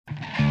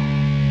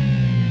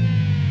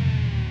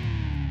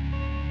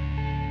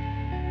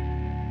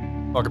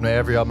Welcome to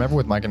Every Album Ever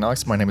with Mike and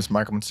Alex. My name is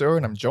Michael Mansour,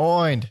 and I'm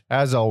joined,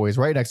 as always,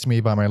 right next to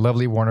me by my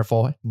lovely,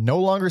 wonderful, no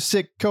longer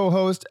sick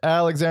co-host,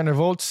 Alexander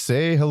Volts.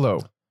 Say hello.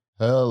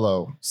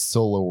 Hello.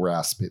 Solo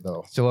raspy,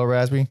 though. Still a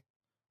raspy?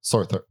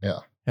 Sore throat,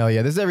 yeah. Hell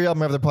yeah. This is Every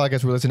Album Ever, the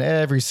podcast where we listen to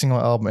every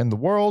single album in the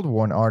world,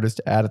 one artist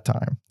at a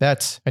time.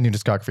 That's a new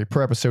discography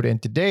per episode,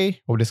 and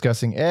today we're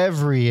discussing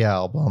every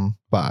album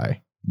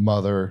by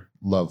Mother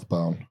Love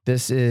Bone.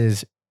 This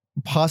is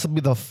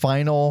possibly the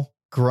final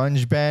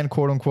grunge band,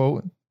 quote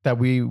unquote, that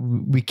we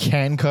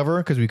can cover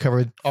because we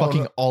covered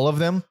fucking all of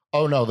them.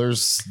 Oh, no,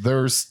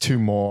 there's two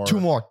more. Two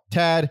more.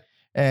 Tad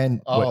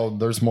and...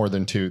 there's more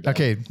than two. Then.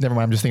 Okay, never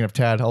mind. I'm just thinking of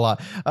Tad a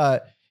lot.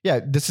 Yeah,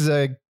 this is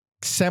a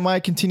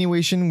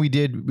semi-continuation. We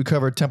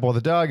covered Temple of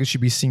the Dog. You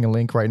should be seeing a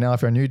link right now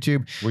if you're on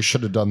YouTube. We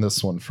should have done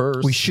this one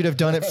first. We should have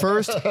done it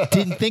first.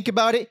 Didn't think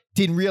about it.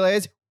 Didn't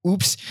realize.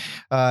 Oops.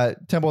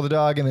 Temple of the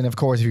Dog. And then, of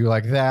course, if you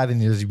like that, then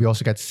we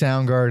also got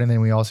Soundgarden. And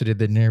then we also did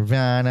the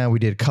Nirvana. We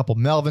did a couple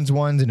Melvins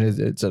ones. And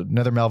it's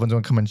another Melvins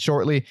one coming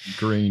shortly.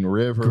 Green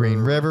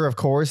River, of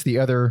course. The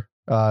other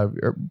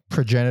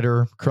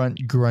progenitor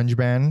grunge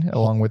band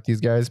along with these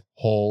guys.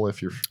 Hole,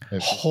 if you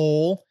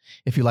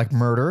like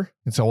murder.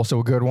 It's also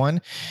a good one.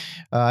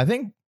 I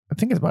think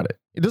it's about it.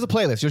 There's a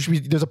playlist.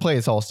 There's a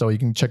playlist also. You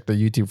can check the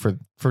YouTube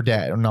for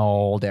that and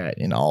all that.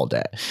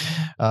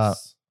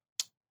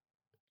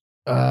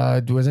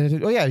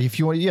 If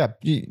you want, I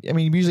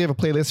mean, you usually have a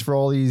playlist for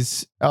all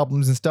these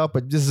albums and stuff,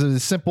 but this is a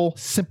simple,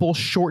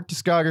 short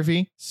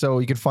discography. So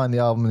you can find the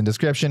album in the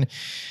description.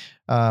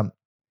 And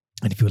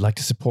if you would like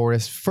to support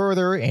us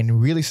further and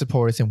really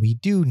support us, and we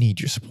do need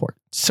your support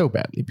so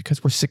badly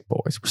because we're sick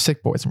boys. We're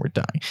sick boys and we're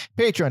dying.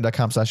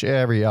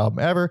 Patreon.com/every album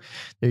ever.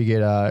 There you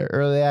get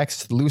early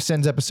access to the Loose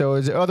Ends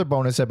episodes, other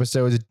bonus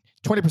episodes,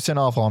 20%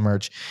 off all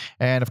merch.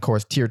 And of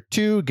course, tier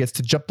 2 gets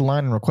to jump the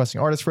line and requesting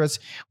artists for us.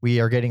 We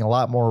are getting a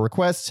lot more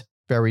requests.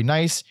 Very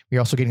nice. We're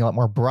also getting a lot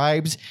more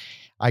bribes.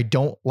 I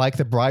don't like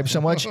the bribe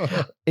so much.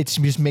 It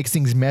just makes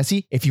things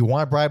messy. If you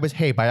want to bribe us,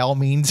 hey, by all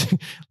means,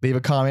 leave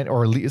a comment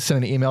or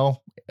send an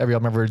email,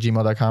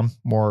 everyalbumever@gmail.com.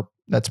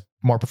 That's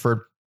more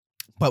preferred.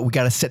 But we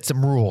got to set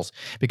some rules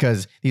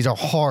because these are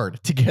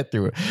hard to get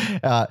through.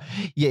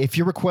 If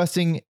you're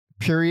requesting,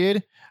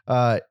 period,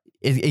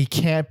 it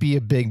can't be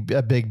a big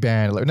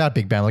band, not a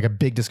big band, like a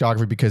big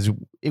discography because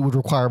it would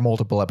require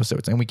multiple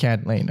episodes, and we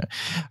can't.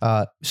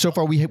 So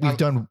far, we've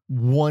done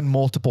one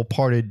multiple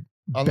parted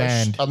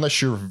band,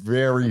 unless you're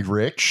very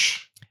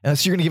rich.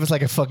 Unless you're gonna give us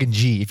like a fucking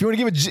G. If you want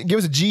to give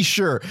us a G,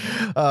 sure.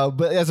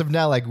 But as of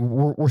now, like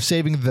we're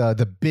saving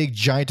the big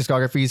giant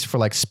discographies for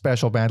like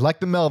special bands, like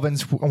the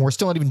Melvins, and we're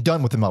still not even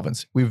done with the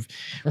Melvins. We've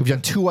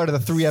done 2 out of the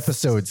 3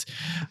 episodes.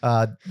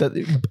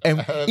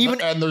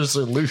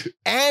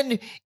 And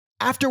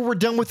after we're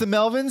done with the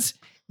Melvins,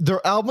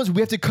 their albums,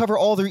 we have to cover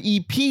all their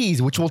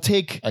EPs, which will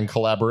take and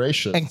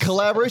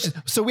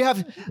collaborations. So we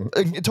have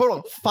a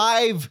total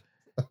 5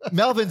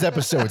 Melvins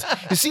episodes.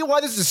 You see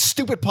why this is a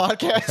stupid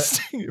podcast?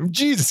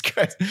 Jesus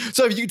Christ.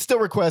 So if you could still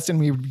request, and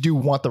we do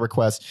want the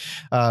request,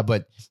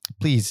 but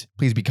please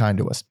be kind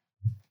to us.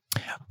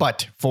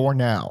 But for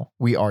now,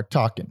 we are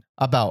talking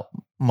about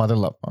Mother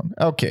Love Bone.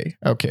 Okay.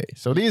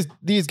 So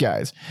these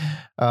guys,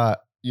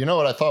 you know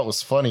what I thought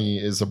was funny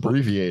is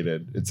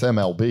abbreviated. It's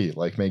MLB,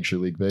 like Major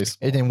League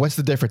Baseball. And then what's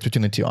the difference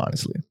between the two,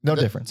 honestly? No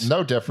difference.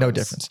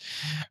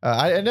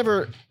 I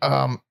never,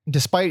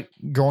 despite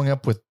growing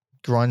up with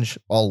grunge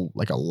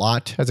a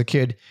lot as a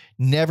kid,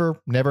 never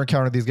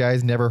encountered these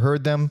guys, never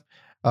heard them,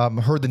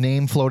 heard the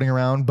name floating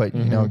around, but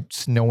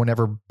no one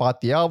ever bought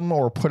the album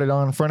or put it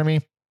on in front of me.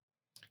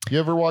 You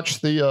ever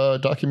watched the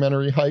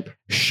documentary Hype?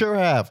 Sure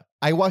have.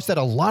 I watched that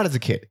a lot as a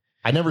kid.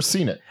 I never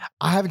seen it.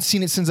 I haven't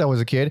seen it since I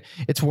was a kid.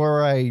 It's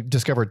where I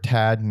discovered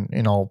Tad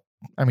and all.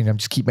 I mean, I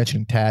just keep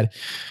mentioning Tad.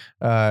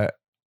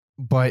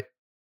 But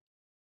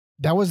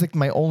that was like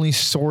my only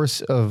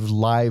source of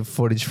live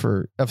footage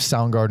of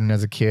Soundgarden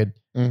as a kid.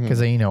 Because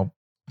late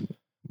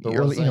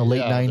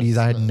 90s,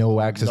 I had no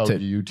access to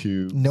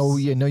YouTube. No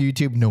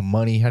YouTube, no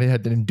money. I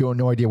had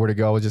no idea where to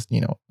go. I was just,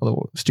 a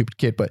little stupid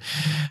kid, but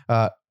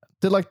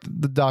did like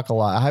the doc a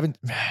lot.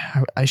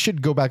 I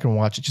should go back and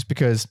watch it just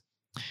because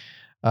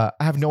I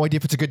have no idea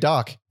if it's a good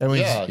doc. I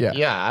mean,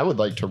 I would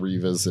like to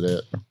revisit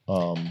it.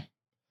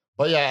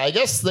 But yeah, I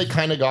guess they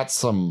kind of got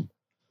some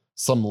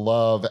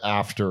love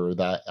after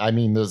that. I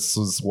mean, this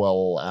was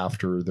well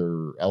after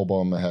their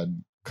album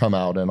had come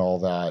out and all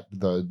that.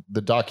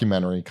 The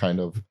documentary kind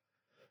of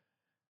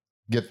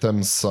get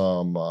them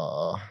some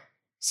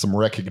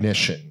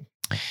recognition.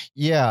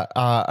 Yeah,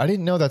 I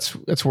didn't know that's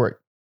where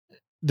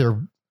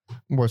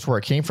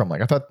it came from.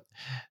 Like I thought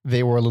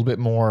they were a little bit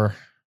more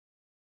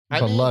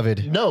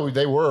beloved. No,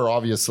 they were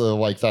obviously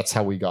like that's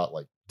how we got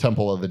like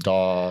Temple of the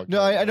Dog.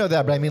 No, I know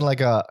that, but I mean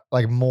like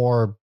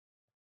more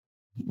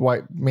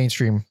white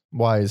mainstream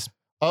wise.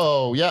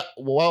 Oh yeah,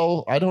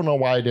 well I don't know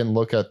why I didn't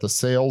look at the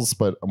sales,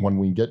 but when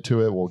we get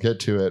to it, we'll get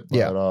to it. But,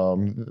 yeah,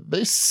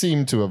 they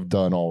seem to have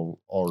done all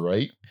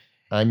right.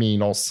 I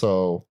mean,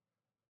 also,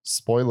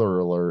 spoiler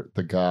alert: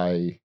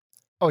 the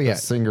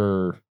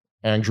singer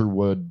Andrew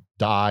Wood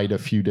died a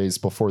few days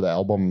before the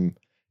album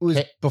was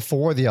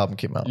before the album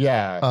came out.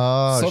 Yeah.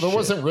 So there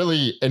wasn't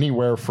really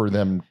anywhere for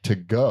them to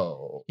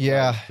go.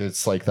 Yeah. Like,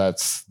 it's like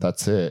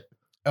that's it.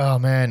 Oh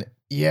man.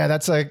 Yeah,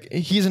 that's like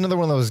he's another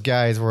one of those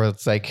guys where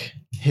it's like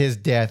his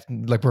death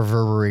like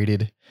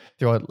reverberated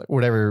throughout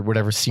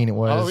whatever scene it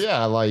was. Oh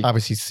yeah, like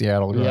obviously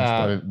Seattle.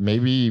 Yeah,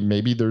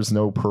 maybe there's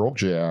no Pearl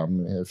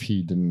Jam if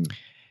he didn't.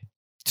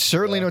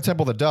 Certainly no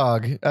Temple of the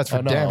Dog. That's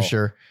for damn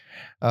sure.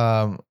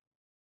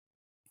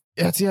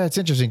 It's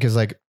interesting because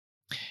like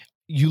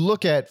you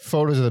look at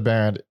photos of the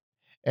band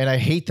and I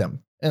hate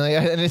them. And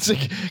it's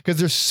like because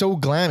they're so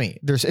glammy.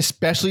 There's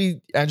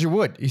especially Andrew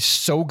Wood. He's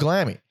so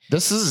glammy.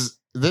 This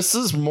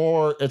is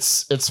more.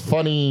 It's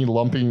funny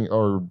lumping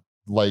or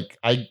like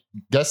I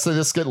guess they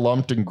just get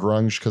lumped in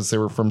grunge because they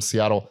were from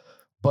Seattle,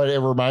 but it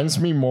reminds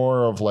me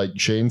more of like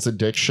Jane's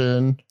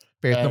Addiction,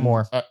 Faith No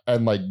More,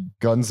 and like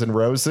Guns N'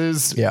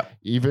 Roses. Yeah,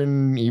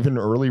 even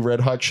early Red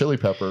Hot Chili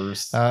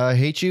Peppers. I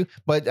hate you,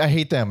 but I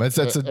hate them. That's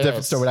a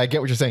different story. I get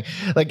what you're saying.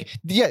 Like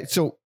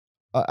so.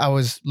 I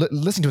was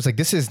listening to it. It's like,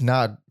 this is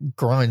not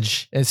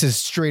grunge. This is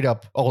straight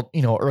up,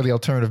 early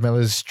alternative metal.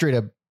 This is straight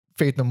up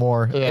Faith No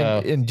More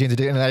and Jane's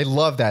Addiction. And I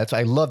love that. So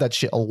I love that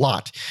shit a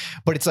lot.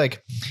 But it's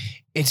like,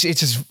 it's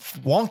just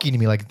wonky to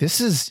me. Like, this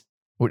is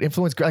what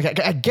influenced. Like,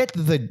 I get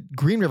the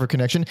Green River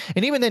connection.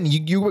 And even then,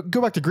 you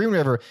go back to Green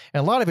River, and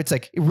a lot of it's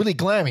like really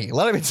glammy. A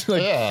lot of it's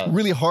like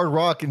really hard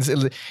rock. And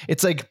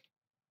it's like,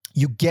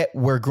 you get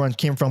where grunge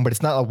came from, but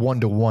it's not a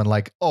one-to-one.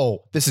 Like,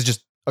 oh, this is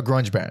just a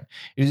grunge band.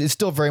 It's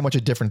still very much a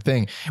different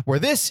thing, where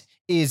this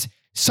is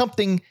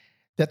something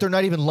that they're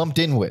not even lumped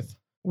in with,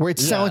 where it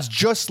sounds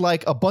just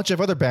like a bunch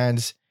of other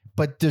bands,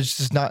 but there's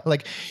just not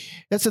like,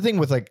 that's the thing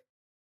with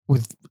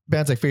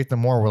bands like Faith No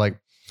More, where like,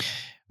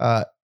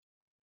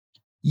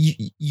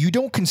 you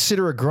don't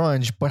consider a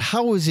grunge, but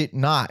how is it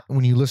not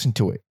when you listen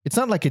to it? It's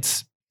not like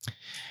it's,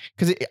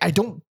 because I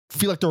don't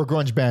feel like they're a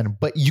grunge band,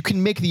 but you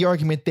can make the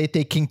argument that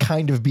they can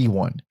kind of be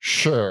one.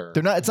 Sure.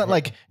 They're not, it's not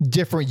like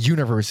different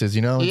universes,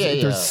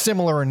 They're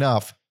similar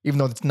enough, even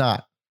though it's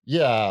not.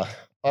 Yeah.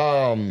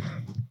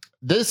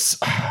 It's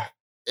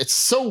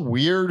so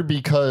weird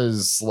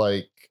because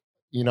like,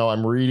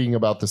 I'm reading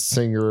about the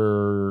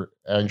singer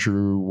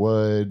Andrew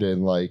Wood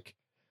and like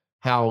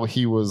how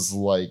he was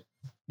like,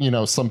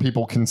 some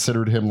people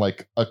considered him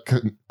like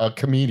a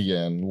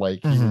comedian,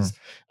 like he was,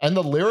 and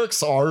the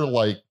lyrics are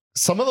like,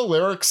 some of the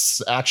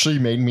lyrics actually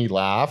made me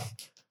laugh.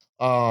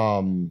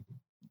 I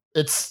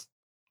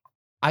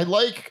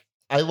like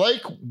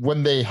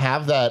when they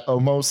have that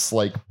almost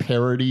like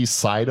parody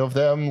side of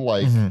them,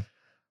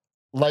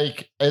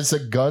 like as a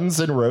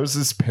Guns N'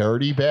 Roses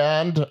parody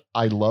band,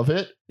 I love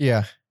it.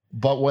 Yeah.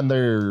 But when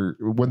they're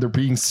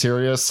being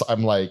serious,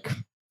 I'm like,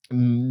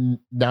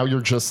 now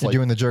you're just like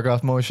doing the jerk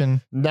off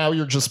motion. Now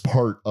you're just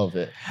part of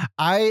it.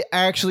 I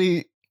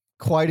actually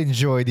quite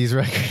enjoy these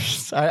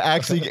records. I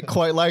actually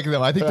quite like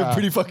them. I think they're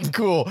pretty fucking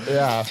cool.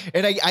 Yeah.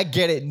 And I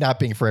get it not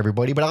being for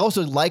everybody, but I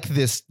also like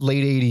this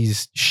late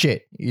 80s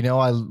shit.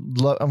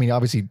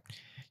 Obviously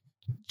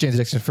Jane's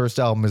Addiction's first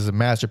album is a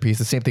masterpiece.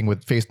 The same thing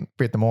with Faith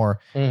No More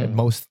and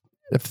most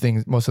of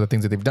the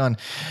things that they've done.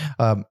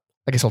 I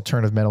guess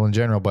alternative metal in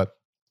general, but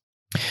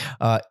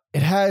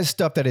it has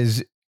stuff that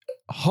is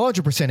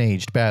 100%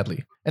 aged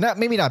badly. And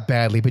maybe not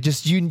badly, but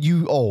just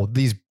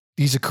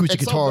these acoustic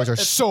guitars are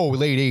so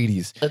late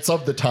 80s. It's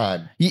of the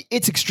time.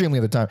 It's extremely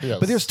of the time. Yes.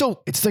 But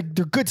it's like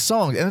they're good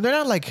songs. And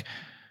they're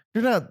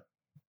not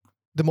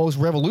the most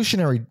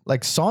revolutionary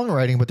like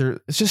songwriting, but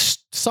it's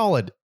just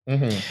solid.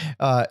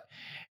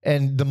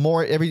 And the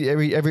more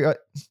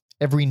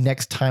every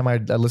next time I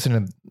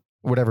listen to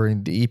whatever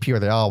in the EP or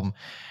the album,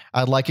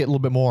 I'd like it a little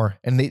bit more.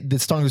 And the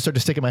songs would start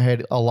to stick in my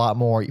head a lot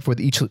more for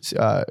each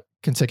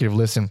consecutive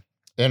listen.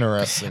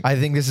 Interesting. I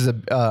think this is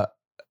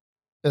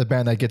a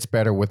band that gets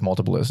better with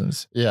multiple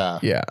listens. Yeah.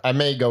 Yeah. I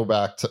may go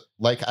back to,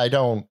 like, I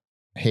don't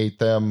hate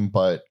them,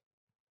 but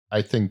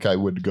I think I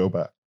would go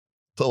back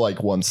to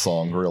like one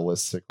song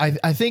realistic.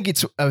 I think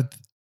it's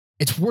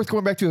worth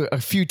going back to a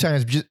few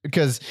times just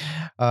because,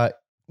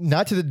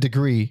 not to the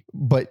degree,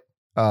 but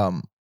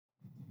when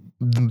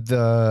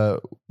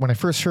I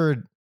first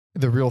heard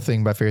The Real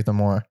Thing by Faith No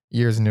More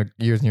years and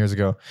years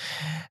ago,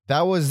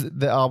 that was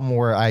the album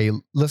where I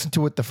listened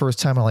to it the first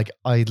time.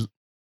 I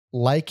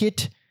like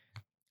it.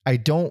 I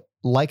don't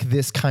like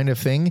this kind of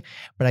thing,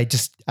 but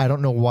I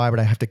don't know why, but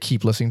I have to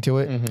keep listening to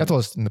it. That's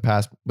what in the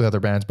past with other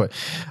bands, but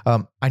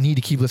I need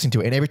to keep listening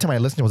to it. And every time I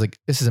listened to it, I was like,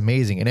 this is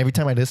amazing. And every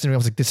time I listened to it, I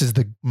was like, this is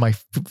one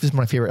of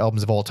my favorite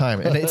albums of all time.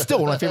 And it's still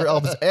one of my favorite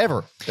albums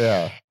ever.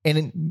 Yeah.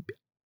 And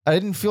I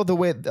didn't feel the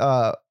way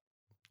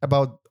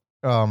about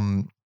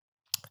the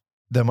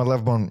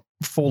Malevolent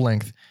full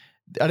length.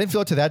 I didn't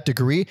feel it to that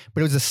degree,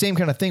 but it was the same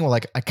kind of thing where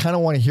like, I kind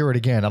of want to hear it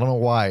again. I don't know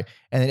why.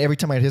 And then every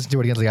time I listen to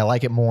it again, it's like, I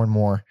like it more and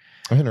more.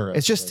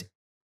 Interesting.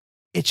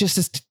 It's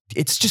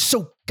just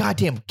so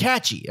goddamn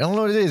catchy. I don't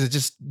know what it is. It's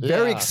just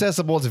very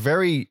accessible. It's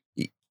very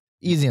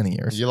easy on the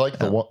ears. You like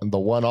the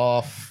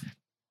one-off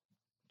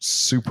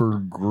super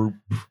group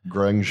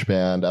grunge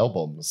band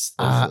albums.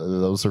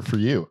 Those are for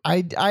you.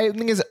 I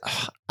think is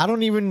I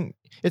don't even.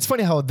 It's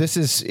funny how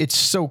it's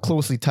so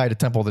closely tied to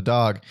Temple of the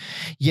Dog,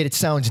 yet it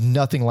sounds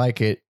nothing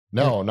like it.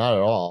 No, not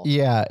at all.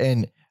 Yeah,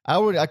 and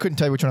I couldn't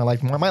tell you which one I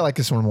liked more. I might like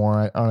this one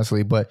more,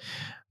 honestly, but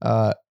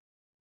yeah,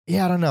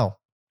 I don't know.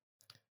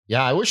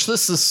 Yeah, I wish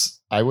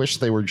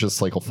they were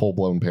just like a full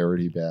blown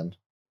parody band.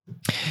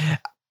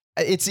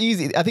 It's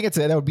easy. I think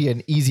that would be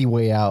an easy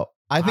way out.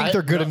 I think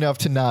they're good enough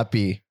to not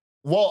be.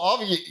 Well,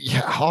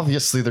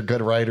 obviously they're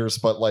good writers,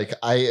 but like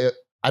I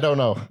don't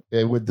know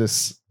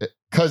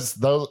because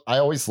those I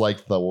always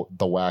like the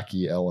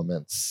wacky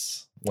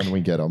elements when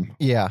we get them.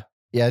 Yeah,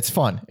 it's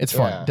fun. It's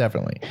fun,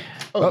 definitely.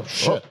 Oh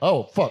shit!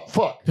 Oh fuck!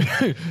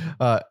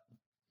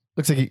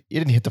 Looks like it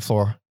didn't hit the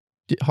floor.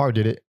 Hard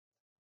did it?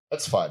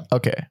 That's fine.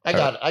 Okay, I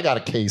got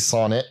a case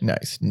on it.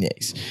 Nice.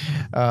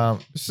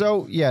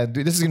 So yeah,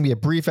 this is gonna be a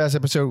brief ass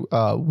episode.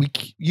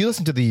 You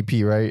listened to the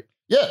EP, right?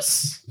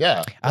 Yes.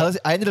 Yeah. I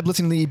ended up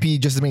listening to the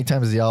EP just as many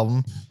times as the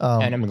album.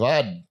 And I'm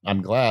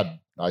glad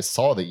I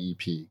saw the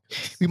EP.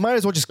 We might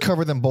as well just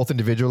cover them both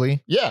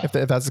individually. Yeah. If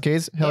that's the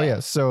case. Hell yeah.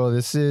 So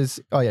this is,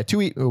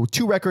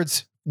 two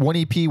records, one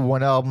EP,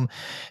 one album.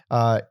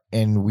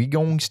 And we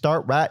going to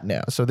start right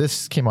now. So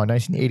this came out in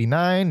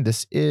 1989.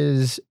 This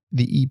is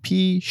the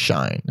EP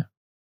Shine.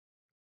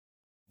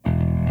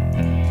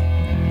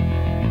 And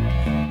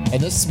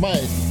this is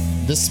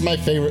my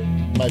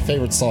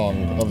favorite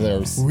song of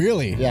theirs.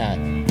 Really? Yeah.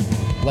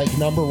 Like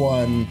number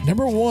one.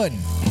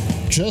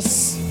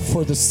 Just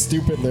for the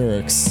stupid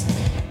lyrics.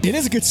 It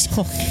is a good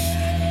song.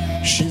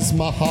 She's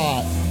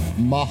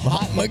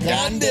Mahatma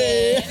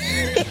Gandhi.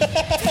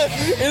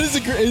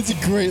 It's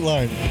a great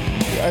line.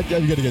 I'm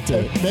gonna get to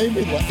it. Made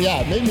me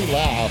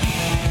laugh.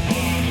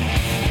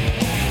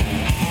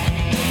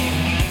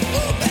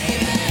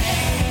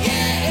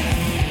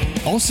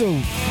 Also,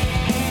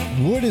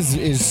 Wood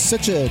is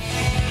such a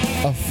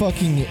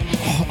fucking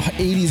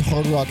 80s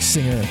hard rock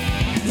singer.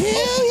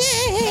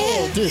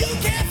 Oh, dude.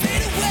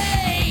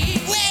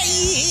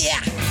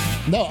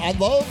 No, I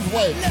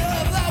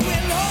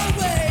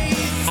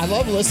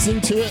love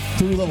listening to it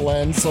through the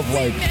lens of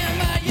like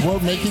we're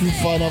making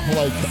fun of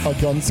like a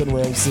Guns N'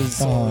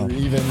 Roses or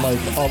even like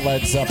a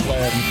Led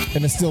Zeppelin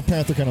in a Steel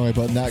Panther kind of way,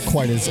 but not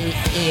quite as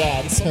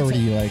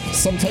parody like.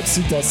 Sometimes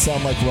he does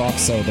sound like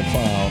Roxo the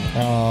Clown.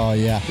 Oh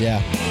yeah.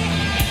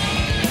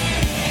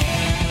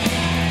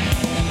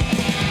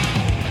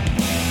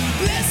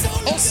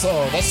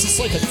 Also, that's just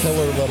like a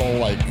killer little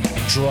like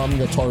drum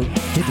guitar.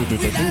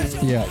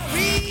 Yeah,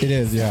 it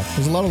is. Yeah,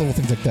 there's a lot of little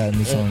things like that in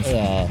these songs.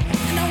 Yeah.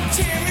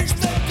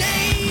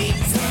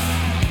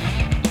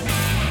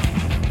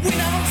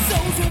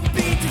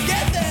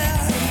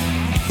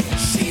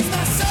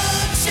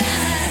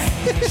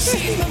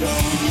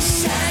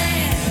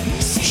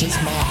 She's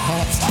my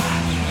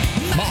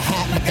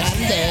Mahatma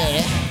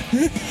Gandhi.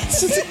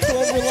 It's just a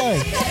clever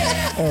line.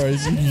 All right, you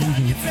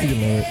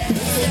can know it.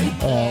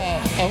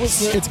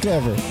 It's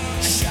clever.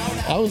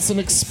 I wasn't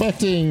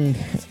expecting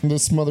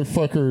this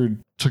motherfucker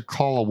to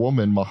call a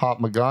woman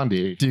Mahatma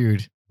Gandhi.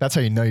 Dude, that's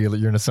how you know you're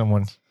into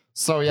someone.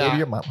 So yeah. Baby,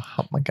 you're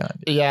Mahatma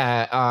Gandhi.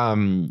 Yeah.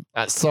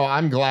 So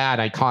I'm glad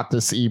I caught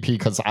this EP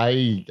because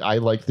I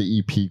like the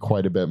EP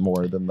quite a bit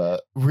more than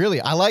the.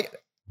 Really?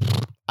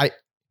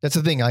 That's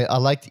the thing. I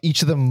liked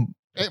each of them.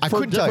 I for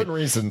couldn't different tell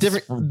you. reasons.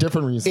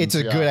 Different reasons. It's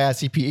a good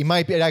ass EP.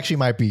 It actually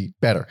might be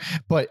better,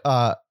 but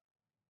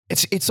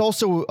it's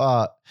also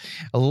a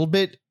little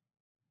bit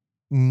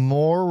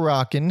more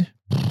rockin'.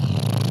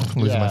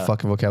 I'm losing my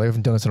fucking vocabulary. I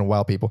haven't done this in a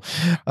while, people.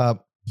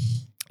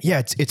 Yeah,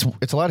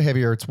 it's a lot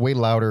heavier. It's way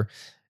louder.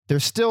 They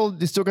still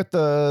got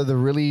the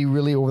really,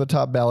 really over the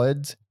top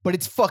ballads, but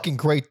it's fucking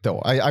great though.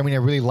 I mean, I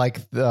really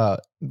like the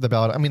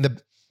ballad. I mean,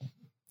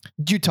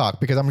 you talk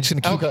because I'm just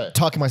gonna keep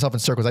talking myself in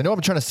circles. I know what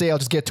I'm trying to say. I'll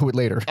just get to it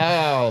later.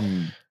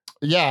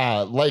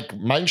 Yeah, like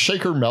Mind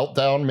Shaker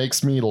Meltdown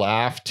makes me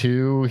laugh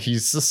too.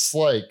 He's just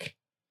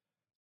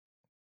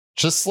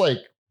like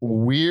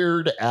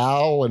Weird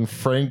Al and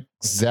Frank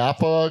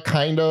Zappa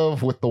kind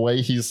of with the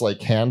way he's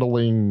like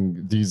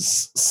handling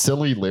these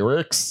silly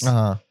lyrics.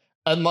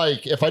 And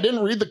like, if I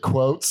didn't read the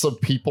quotes of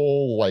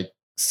people like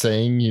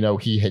saying,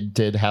 he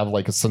did have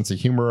like a sense of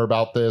humor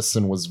about this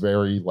and was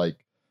very like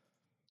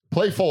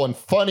playful and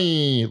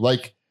funny,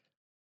 like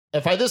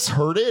if I just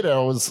heard it, I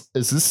was,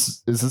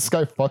 is this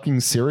guy fucking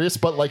serious?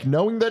 But like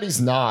knowing that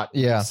he's not,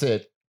 makes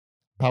it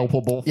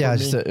palpable for me.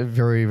 Just a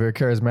very, very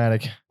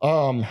charismatic.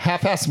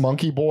 Half-Ass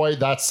Monkey Boy,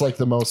 that's like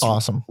the most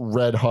awesome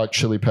Red Hot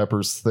Chili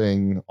Peppers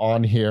thing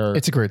on here.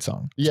 It's a great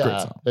song.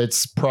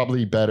 It's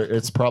probably better.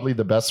 It's probably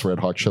the best Red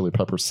Hot Chili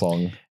Peppers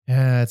song.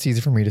 Yeah, it's easy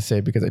for me to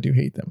say because I do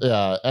hate them.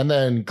 Yeah, and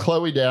then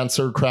Chloe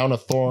Dancer, Crown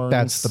of Thorns.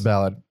 That's the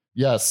ballad.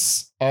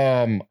 Yes.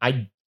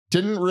 I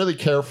didn't really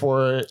care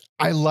for it.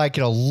 I like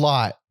it a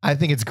lot. I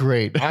think it's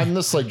great. I'm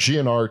just like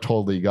GNR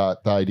totally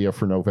got the idea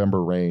for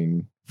November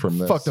Rain from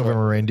this. Fuck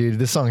November Rain, dude.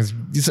 This song is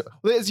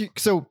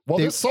so.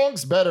 This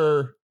song's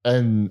better,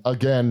 and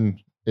again,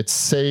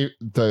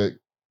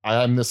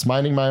 I'm just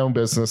minding my own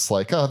business.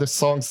 Like, this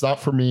song's not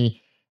for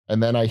me,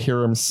 And then I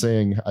hear him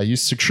sing, I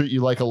used to treat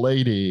you like a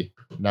lady.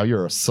 Now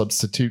you're a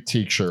substitute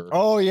teacher.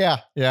 Oh yeah.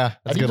 That's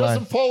and a he good line.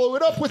 doesn't follow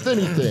it up with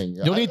anything.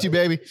 You don't need to,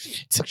 baby.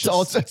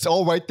 It's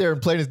all right there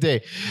and plain as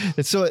day.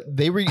 And so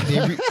they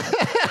re-record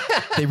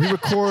they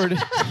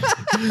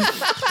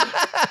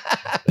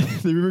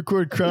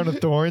re-record Crown of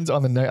Thorns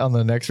on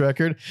the next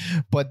record,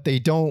 but they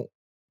don't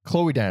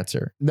Chloe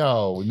Dancer.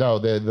 No,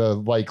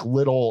 the like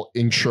little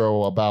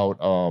intro about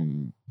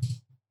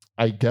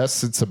I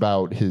guess it's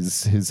about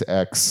his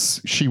ex.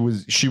 She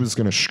was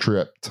going to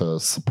strip to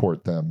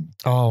support them.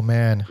 Oh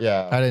man.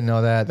 Yeah. I didn't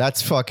know that.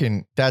 That's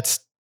putting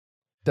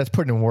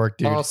in work,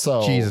 dude.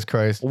 Also, Jesus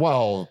Christ.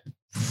 Well,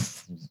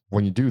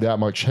 when you do that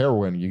much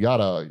heroin, you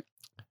gotta.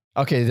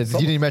 Okay, you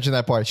didn't mention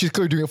that part. She's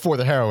clearly doing it for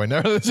the heroin.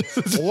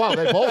 Wow,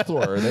 they both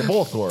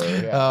were.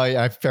 Yeah.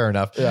 Yeah, fair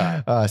enough.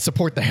 Yeah.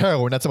 Support the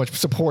heroin, not so much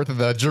support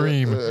the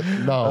dream.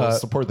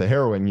 Support the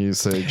heroin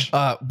usage.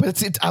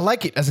 But I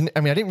like it. I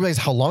didn't realize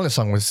how long the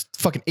song was.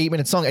 Fucking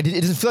 8-minute song. It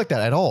doesn't feel like that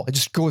at all. It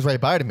just goes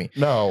right by to me.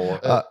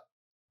 No.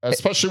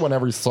 Especially when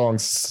every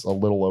song's a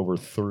little over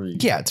 3.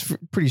 Yeah, it's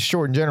pretty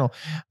short in general.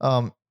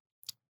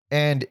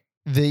 And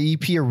the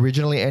EP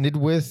originally ended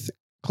with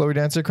Chloe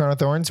Dancer, Crown of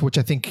Thorns, which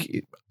I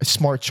think a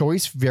smart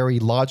choice, very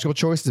logical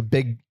choice. It's a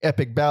big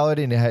epic ballad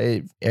and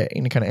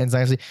it kind of ends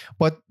nicely.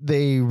 But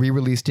they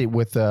re-released it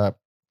with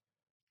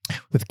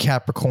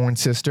Capricorn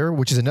Sister,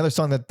 which is another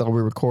song that they'll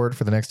re-record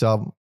for the next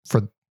album,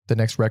 for the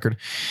next record.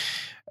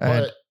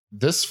 But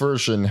this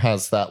version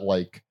has that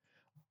like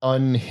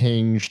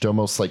unhinged,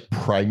 almost like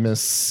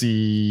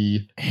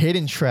primacy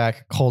hidden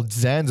track called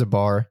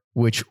Zanzibar,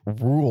 which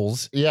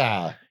rules.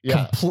 Yeah.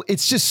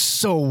 It's just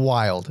so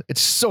wild.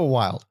 It's so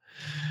wild.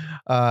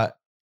 And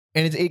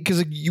it's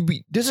because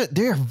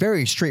they're a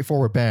very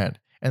straightforward band,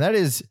 and that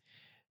is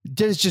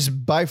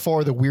just by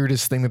far the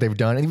weirdest thing that they've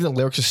done. And even the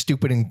lyrics are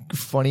stupid and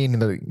funny,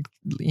 and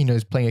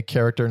he's playing a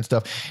character and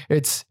stuff.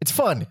 It's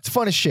fun. It's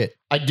fun as shit.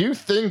 I do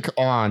think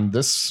on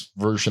this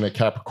version of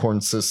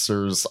Capricorn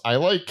Sisters, I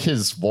like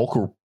his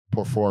vocal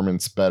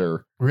performance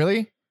better.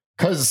 Really?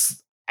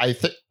 Because I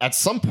think at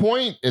some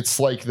point it's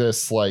like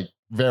this, like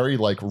very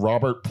like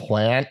Robert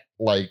Plant,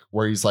 like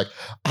where he's like,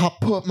 I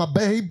put my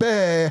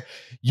baby,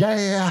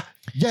 yeah,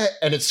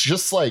 and it's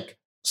just like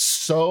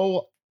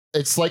so.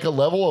 It's like a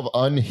level of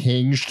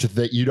unhinged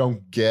that you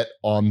don't get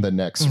on the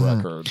next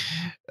record.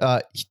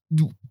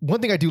 One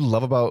thing I do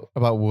love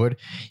about Wood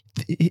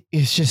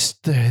is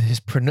just his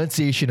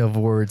pronunciation of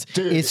words.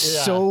 Dude,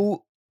 it's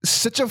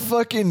such a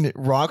fucking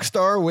rock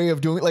star way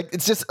of doing it. Like,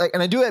 it's just like,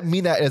 and I do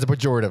mean that as a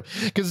pejorative,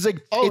 because it's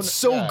like, it's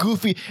so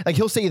goofy. Like,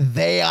 he'll say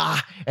they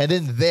and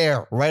then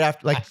there right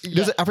after, like,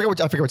 I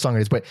forget what song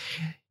it is, but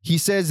he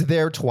says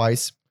there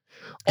twice.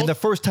 And the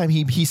first time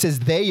he says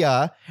they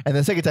and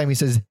the second time he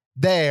says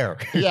there.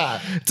 Yeah.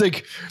 It's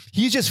like,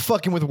 he's just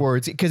fucking with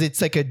words, because it's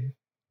like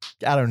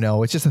I don't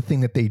know. It's just a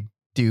thing that they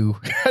do.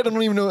 I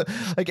don't even know.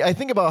 Like, I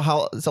think about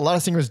how a lot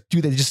of singers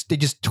do. They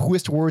just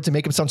twist words and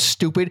make them sound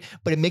stupid,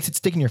 but it makes it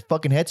stick in your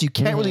fucking head. So you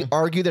can't really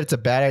argue that it's a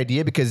bad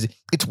idea because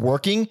it's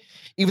working,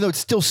 even though it's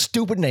still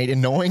stupid and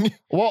annoying.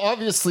 Well,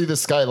 obviously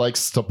this guy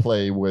likes to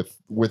play with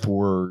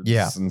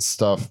words and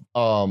stuff.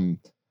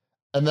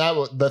 And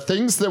that the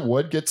things that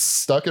would get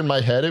stuck in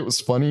my head, it was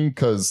funny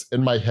because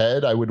in my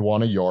head I would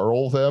want to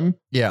yarl them.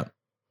 Yeah.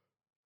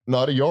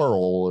 Not a yarl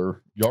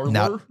or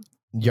yarler.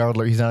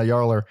 Yardler. He's not a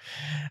yarler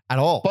at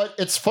all. But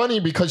it's funny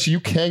because you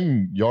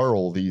can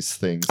yarl these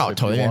things. Oh,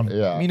 totally.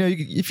 Yeah.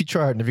 If you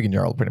try hard enough, you can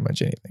yarl pretty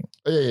much anything.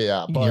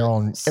 Yeah. You can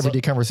yarl in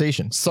everyday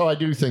conversation. So I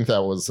do think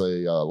that was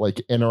a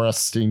like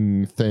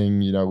interesting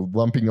thing,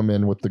 lumping them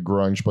in with the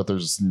grunge, but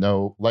there's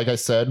no, like I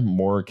said,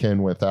 more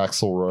akin with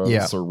Axl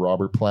Rose or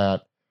Robert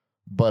Plant.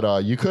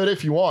 But you could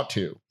if you want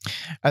to.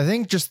 I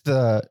think just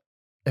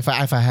if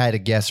I had to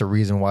guess a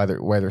reason why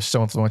they're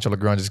so influential to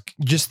grunge is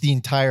just the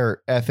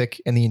entire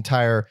ethic and the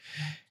entire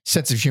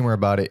sense of humor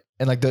about it.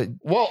 And like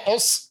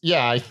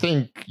I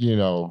think,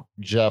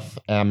 Jeff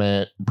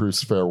Ament,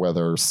 Bruce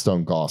Fairweather,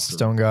 Stone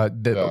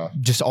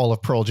Gossard. Just all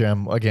of Pearl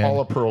Jam again.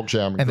 All of Pearl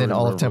Jam. And then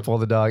all of Temple of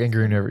the Dog and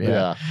Green River.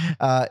 Yeah.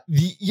 But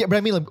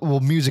I mean, like,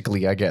 well,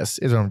 musically, I guess,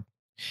 is what I'm,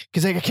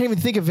 because I can't even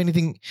think of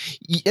anything.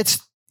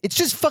 It's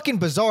just fucking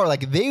bizarre.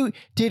 Like, they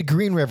did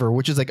Green River,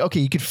 which is like, okay,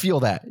 you could feel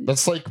that.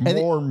 That's like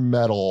more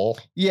metal.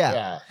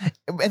 Yeah.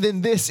 And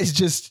then this is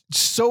just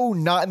so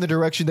not in the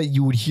direction that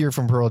you would hear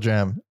from Pearl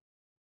Jam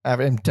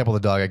and Temple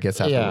of the Dog, I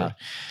guess. Afterward.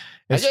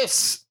 Yeah.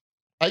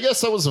 I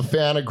guess I was a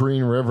fan of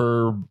Green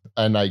River,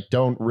 and I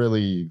don't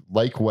really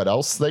like what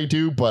else they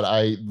do, but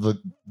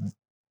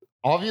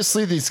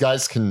obviously these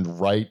guys can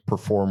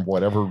perform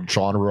whatever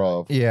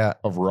genre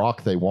of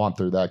rock they want.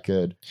 They're that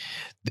good.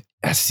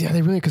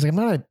 They really, because I'm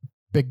not a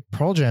big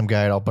Pearl Jam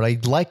guy at all, but I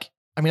don't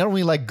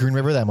really like Green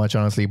River that much,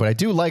 honestly, but I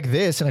do like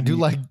this, and I do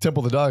like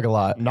Temple of the Dog a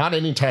lot. Not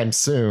anytime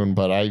soon,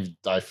 but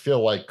I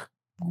feel like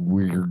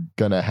we'll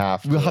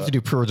have to do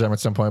Pearl Jam at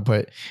some point,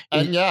 but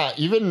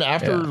even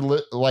after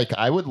like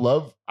I would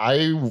love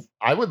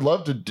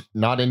to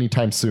not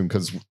anytime soon,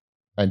 because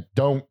and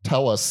don't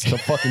tell us to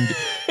fucking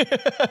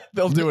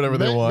They'll do whatever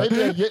they want.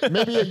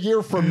 Maybe a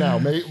year from now.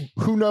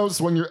 Who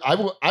knows when you're? I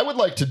would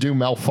like to do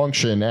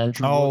Malfunction,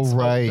 Andrew. Oh, Woods,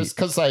 right. Just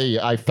because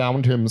I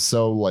found him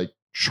so like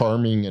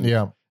charming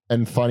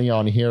and funny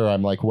on here.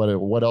 I'm like,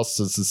 what else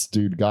does this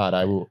dude got?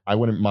 I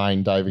wouldn't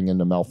mind diving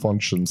into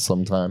Malfunction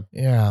sometime.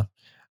 Yeah.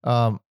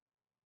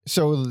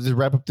 So to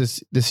wrap up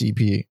this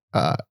EP,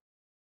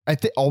 I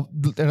think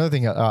another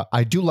thing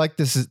I do like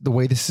this is the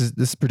way this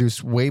is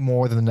produced way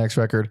more than the next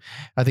record.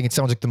 I think it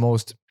sounds like the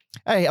most.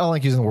 I don't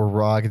like using the word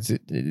rock.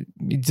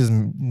 It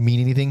doesn't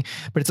mean anything,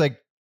 but it's like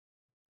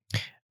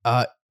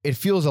it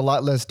feels a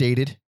lot less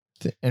dated,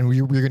 and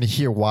we're going to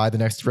hear why the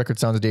next record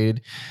sounds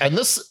dated. And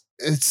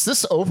it's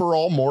this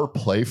overall more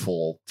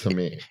playful to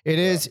me. It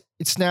is.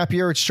 It's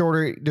snappier. It's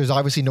shorter. There's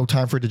obviously no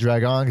time for it to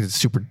drag on because it's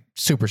super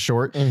super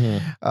short.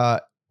 Mm-hmm.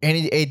 And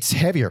it's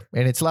heavier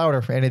and it's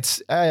louder and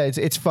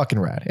it's fucking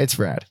rad. It's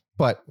rad.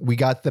 But we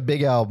got the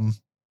big album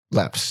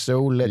left,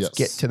 so let's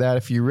get to that.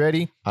 If you're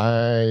ready,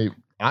 I'm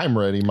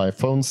ready. My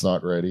phone's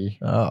not ready.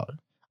 Oh,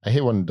 I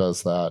hate when it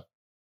does that.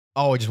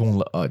 Oh, it just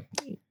won't.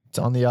 It's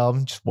on the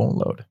album, just won't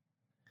load.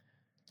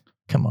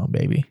 Come on,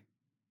 baby.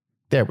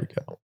 There we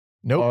go.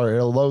 Nope. Or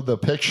it'll load the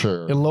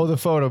picture. It'll load the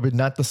photo, but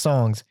not the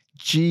songs.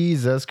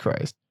 Jesus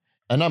Christ.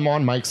 And I'm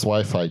on Mike's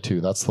Wi-Fi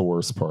too. That's the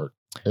worst part.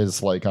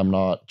 Is like I'm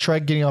not. Try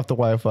getting off the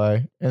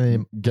Wi-Fi and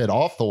then get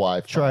off the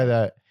Wi-Fi. Try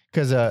that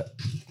because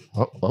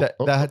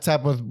that's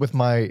happened with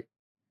my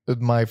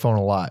phone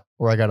a lot.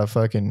 Where I got a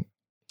fucking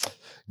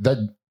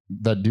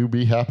that do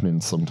be happening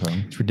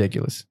sometimes. It's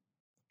ridiculous.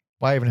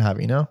 Why even have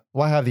it? You know?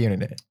 Why have the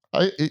internet?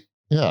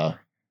 Yeah.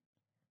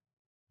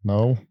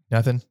 No.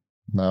 Nothing.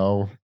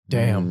 No.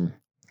 Damn.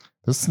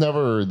 This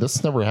never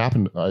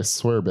happened. I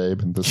swear, babe.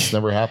 This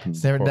never happened.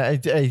 It's never.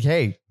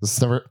 Hey, this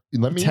never.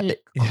 Let me.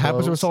 It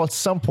happens to us all at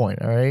some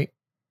point. All right.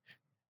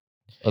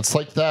 It's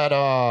like that.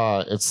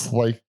 It's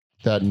like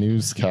that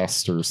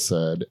newscaster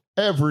said.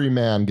 Every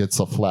man gets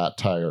a flat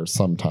tire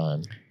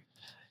sometime.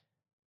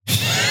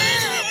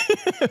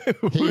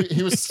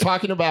 he was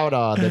talking about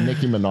the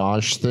Nicki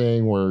Minaj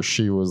thing where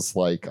she was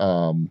like,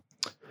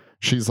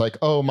 she's like,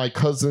 oh, my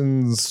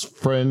cousin's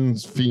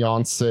friend's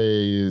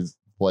fiance is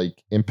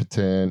like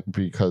impotent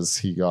because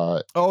he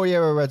got. Oh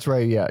yeah, that's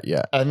right.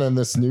 Yeah. And then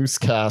this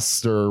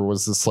newscaster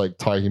was just like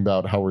talking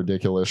about how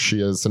ridiculous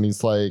she is, and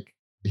he's like,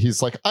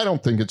 I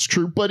don't think it's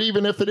true, but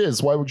even if it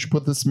is, why would you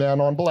put this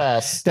man on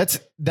blast? That's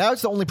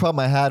the only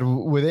problem I had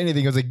with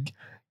anything. I was like,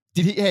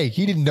 he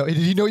didn't know. Did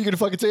he know you were gonna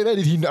fucking say that?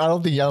 Did he? I don't know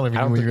if he knew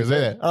you were gonna say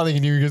that. I don't think he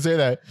knew you were gonna say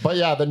that. But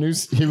yeah, the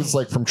news. He was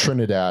like from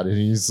Trinidad, and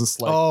he's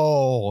just like,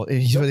 oh,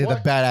 and he's with the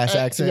badass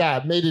accent. Yeah,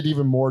 it made it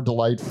even more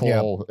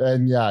delightful. Yep.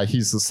 And yeah,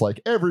 he's just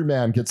like, every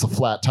man gets a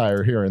flat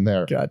tire here and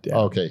there. God damn.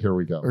 Okay, here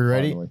we go. Are we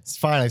ready?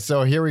 Finally.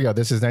 So here we go.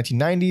 This is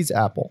 1990s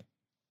Apple.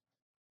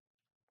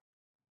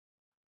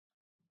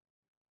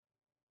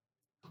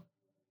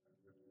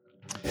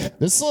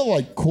 This is a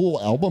like cool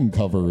album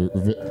cover,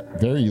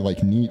 very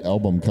like neat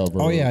album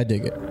cover. Oh yeah, I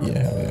dig it.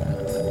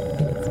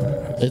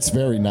 Yeah. It's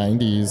very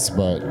 90s,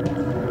 but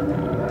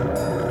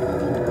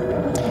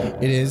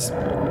it is.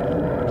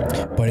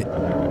 But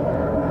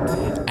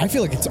I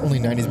feel like it's only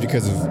 90s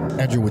because of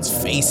Andrew Wood's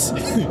face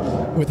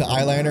with the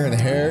eyeliner and the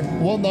hair.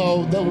 Well,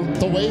 no, the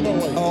way the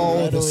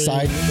like the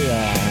side,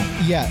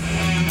 yeah,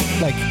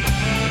 like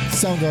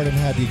Soundgarden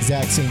had the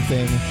exact same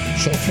thing.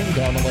 Should I turn it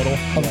down a little?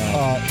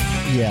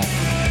 Yeah.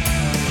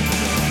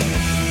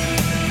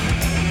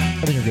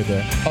 I think you're good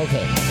there.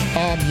 Okay.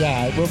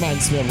 Yeah, it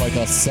reminds me of like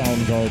a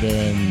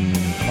Soundgarden.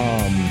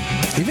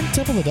 Even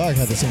Temple of the Dog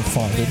had the same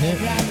font, didn't it?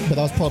 But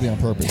that was probably on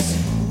purpose.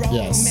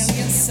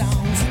 Yes.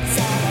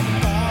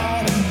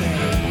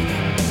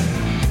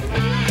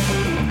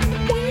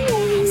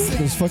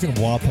 Those fucking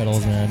wah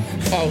pedals, man.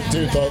 Oh,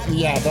 dude, the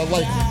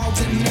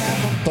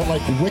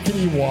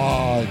wickety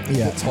wah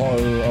guitar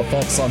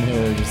effects on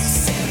here.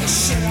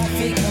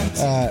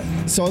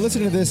 So I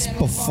listened to this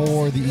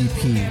before the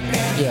EP.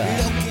 Yeah.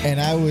 And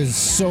I was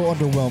so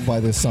underwhelmed by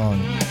this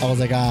song. I was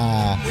like,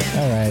 all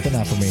right, they're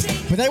not for me.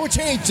 But that would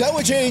change. All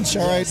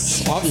right.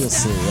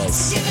 Obviously,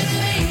 yes.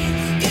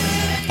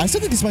 I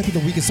still think this might be the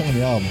weakest song on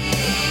the album.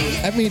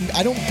 I mean,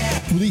 I don't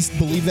really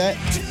believe that,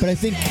 but I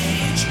think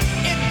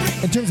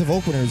in terms of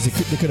openers,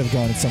 they could have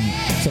gone to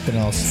something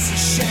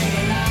else.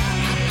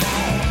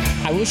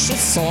 I wish this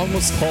song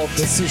was called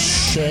This Is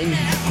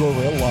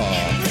Shangri-La.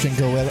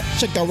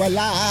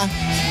 Shangri-La.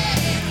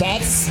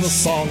 That's the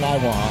song I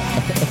want.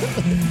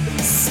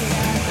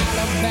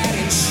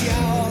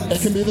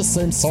 It can be the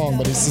same song,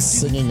 but he's just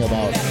singing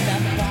about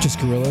just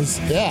gorillas.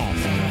 Yeah.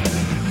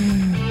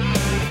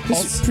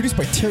 This is produced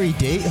by Terry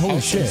Date.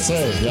 Holy shit!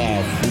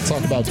 We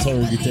talk about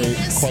Terry Date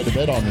quite a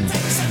bit on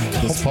this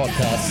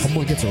podcast.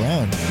 Homeboy gets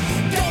around.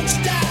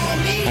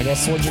 I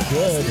guess when you're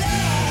good,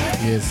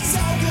 he is.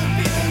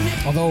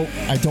 Although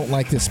I don't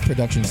like this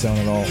production sound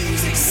at all.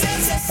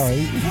 All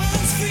right,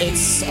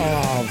 it's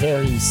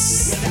very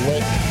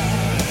slick.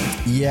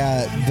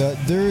 Yeah,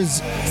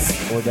 there's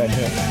or that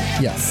hit.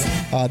 Yeah,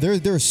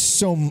 there's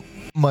so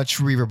much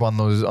reverb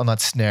on that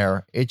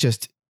snare. It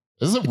just.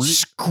 Is it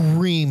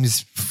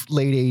screams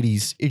late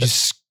 80s. It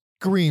just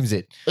screams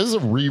it. This is a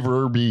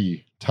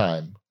reverby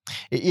time.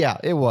 Yeah,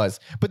 it was.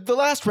 But the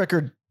last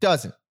record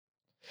doesn't.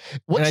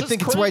 And I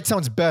think it's why it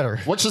sounds better.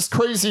 Which is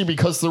crazy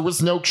because there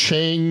was no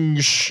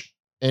change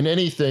in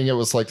anything. It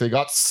was like they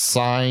got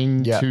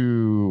signed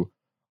to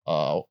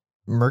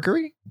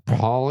Mercury?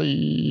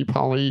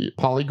 Polygram,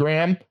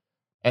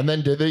 and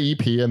then did the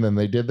EP, and then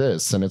they did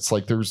this. And it's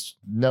like there's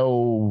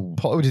no...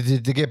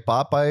 Did they get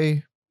bought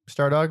by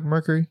Stardog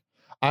Mercury?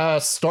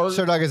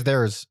 Stardog is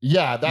theirs.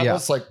 Yeah, that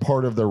was like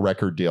part of their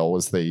record deal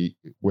was they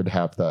would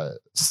have the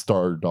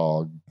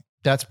Stardog.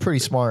 That's pretty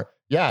smart.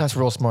 Yeah. That's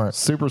real smart.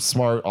 Super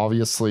smart.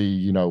 Obviously,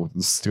 you know,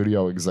 the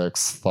studio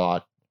execs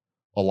thought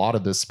a lot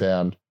of this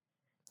band.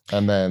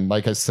 And then,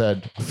 like I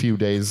said, a few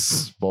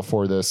days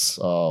before this,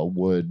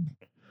 would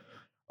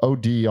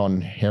OD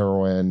on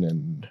heroin.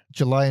 And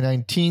July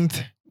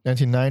 19th,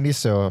 1990.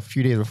 So a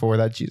few days before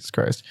that, Jesus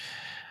Christ.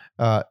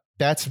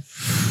 That's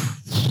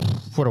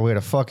what a way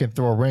to fucking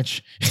throw a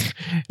wrench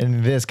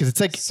in this. Because it's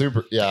like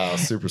super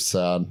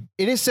sad.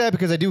 It is sad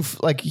because I do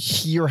like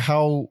hear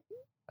how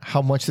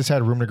much this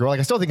had room to grow. Like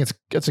I still think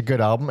it's a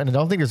good album, and I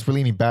don't think there's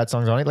really any bad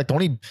songs on it. Like the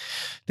only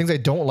things I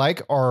don't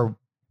like are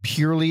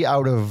purely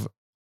out of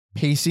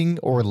pacing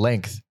or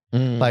length.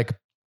 Like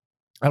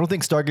I don't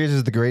think Stargazer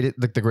is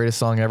the greatest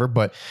song ever,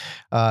 but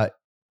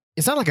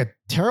it's not like a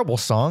terrible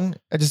song.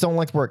 I just don't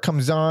like where it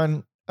comes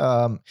on.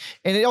 And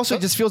it also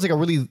just feels like a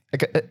really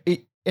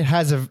it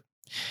has a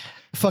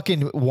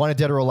fucking Wanted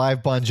Dead or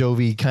Alive Bon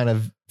Jovi kind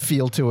of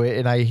feel to it,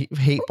 and I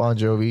hate Bon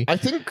Jovi. I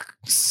think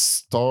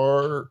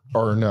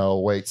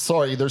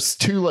there's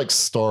two like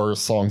Star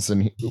songs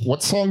in here.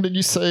 What song did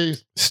you say?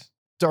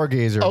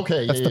 Stargazer.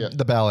 Okay, that's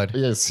the ballad.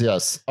 Yes.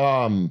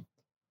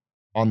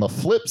 On the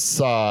flip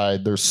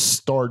side, there's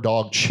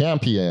Stardog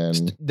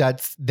Champion.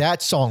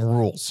 That song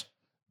rules.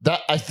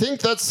 I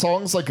think that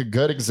song's like a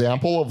good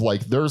example of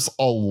like there's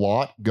a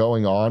lot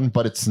going on,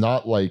 but it's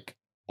not like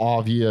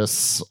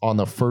obvious on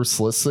the first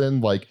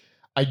listen. Like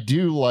I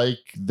do like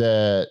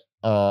that.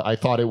 I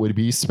thought it would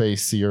be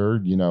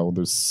spacier. You know,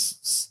 there's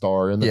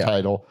Star in the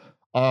title.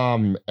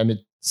 And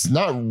it's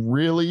not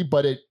really,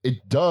 but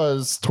it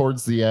does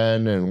towards the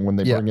end, and when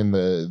they bring in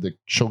the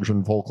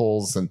children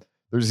vocals, and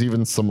there's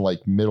even some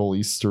like Middle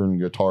Eastern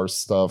guitar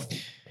stuff.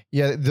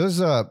 Yeah,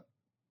 those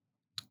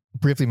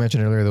briefly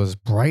mentioned earlier, those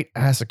bright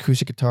ass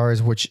acoustic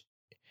guitars, which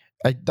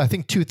I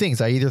think two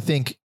things. I either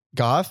think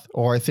goth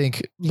or I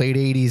think late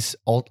 80s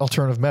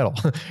alternative metal.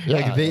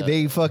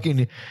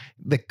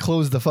 They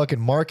closed the fucking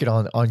market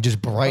on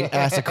just bright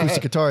ass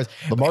acoustic guitars.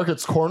 The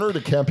market's cornered.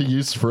 It can't be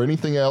used for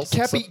anything else.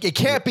 It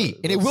can't be,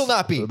 and it will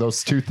not be.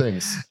 Those two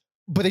things.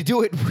 But they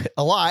do it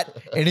a lot,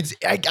 and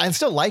I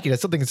still like it. I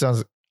still think it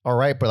sounds all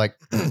right, but like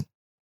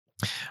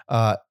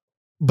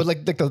but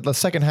like the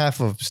second half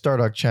of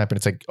Stardog Champion,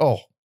 it's like, oh,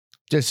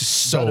 just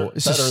so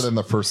better than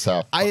the first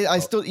half. I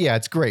still,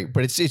 it's great,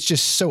 but it's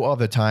just so of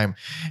the time,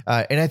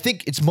 and I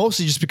think it's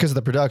mostly just because of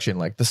the production.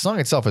 Like the song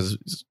itself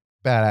is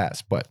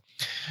badass, but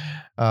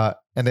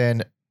and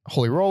then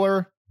Holy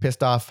Roller,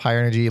 Pissed Off, Higher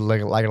Energy,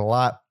 like it a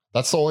lot.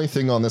 That's the only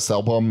thing on this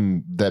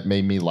album that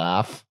made me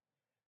laugh.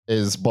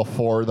 Is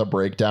before the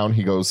breakdown,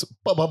 he goes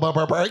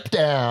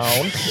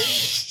breakdown.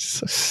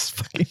 So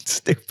fucking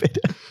stupid.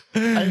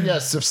 And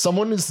yes, if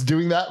someone is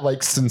doing that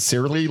like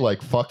sincerely,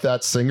 like fuck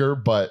that singer,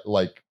 but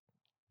like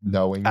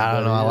knowing, I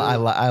don't know,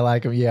 I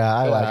like him. Yeah,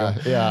 I like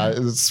him. Yeah,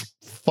 it's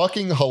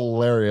fucking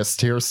hilarious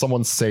to hear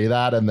someone say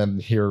that and then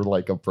hear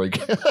like a break.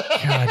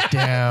 God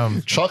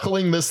damn,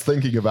 chuckling this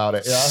thinking about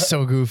it. Yeah,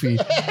 so goofy.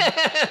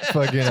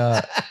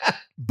 Fucking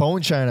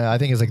Bone China, I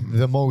think is like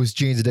the most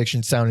Jane's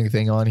Addiction sounding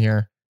thing on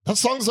here. That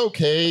song's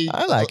okay.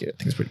 I like it. I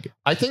think it's pretty good.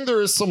 I think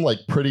there is some like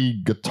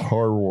pretty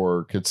guitar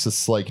work. It's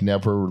just like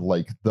never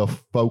like the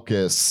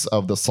focus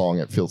of the song.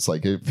 It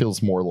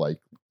feels more like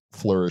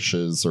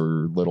flourishes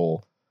or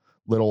little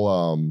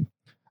I'm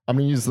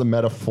gonna use the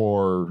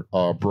metaphor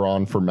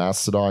Braun from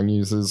Mastodon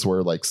uses,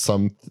 where like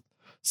some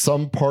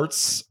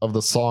parts of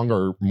the song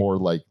are more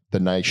like the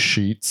nice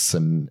sheets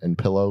and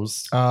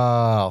pillows.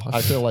 Oh,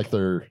 I feel like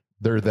they're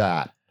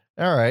that.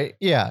 All right.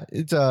 Yeah.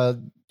 It's other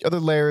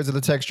layers of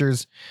the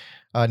textures.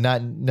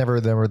 Never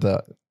them were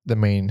the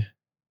main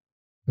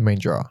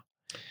draw.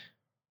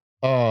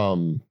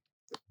 I'm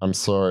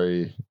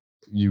sorry.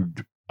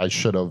 I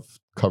should have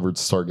covered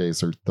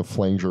Stargazer. The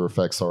flanger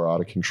effects are out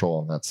of control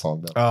on that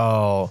song though.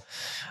 Oh.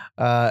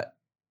 I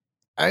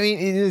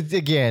mean,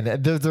 again,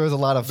 there's a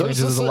lot of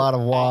flanges, there's a lot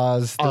of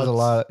wahs, there's a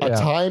lot of, a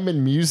time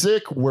in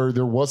music where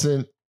there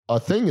wasn't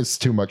a thing is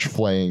too much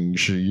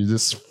flange. You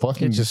just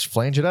fucking just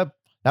flange it up.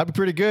 That'd be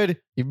pretty good.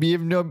 You'd be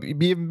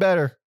even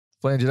better.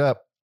 Flange it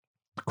up.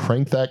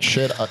 Crank that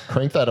shit.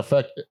 Crank that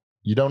effect.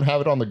 You don't have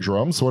it on the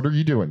drums. What are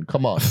you doing?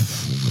 Come on,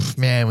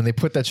 man. When they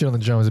put that shit on the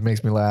drums, it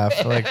makes me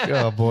laugh. Like,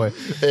 oh boy.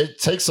 It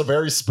takes a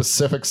very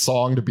specific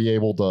song to be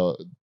able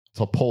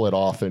to pull it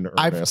off in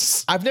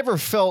earnest. I've never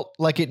felt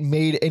like it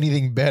made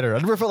anything better. I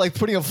never felt like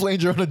putting a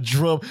flanger on a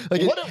drum.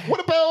 Like, what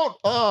about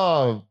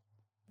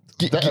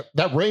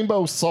that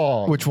rainbow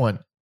song? Which one?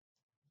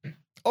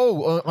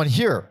 Oh, on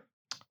here.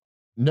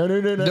 No.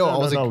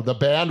 The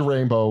band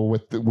Rainbow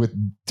with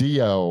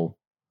Dio.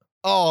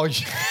 Oh,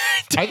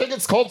 I think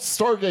it's called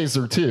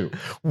Stargazer too.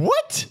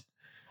 what?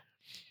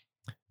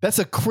 That's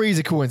a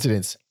crazy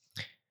coincidence.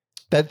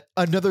 That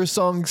another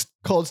song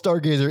called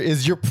Stargazer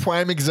is your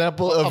prime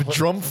example of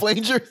drum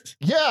flangers.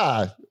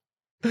 Yeah.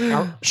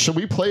 Should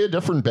we play a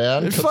different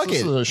band? Because Fuck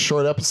this it. is a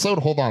short episode.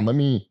 Hold on.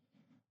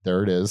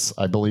 There it is.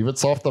 I believe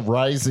it's off the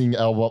Rising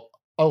album.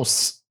 Oh,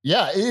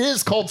 yeah, it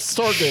is called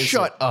Stargazer.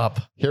 Shut up.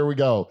 Here we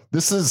go.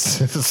 This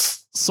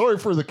is sorry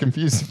for the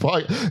confusing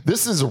part.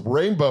 This is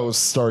Rainbow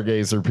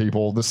Stargazer,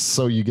 people. This is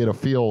so you get a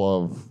feel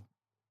of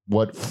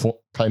what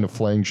kind of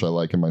flange I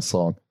like in my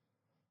song.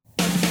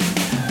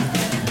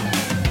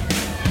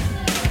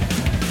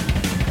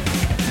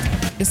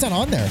 It's not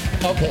on there.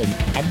 Okay,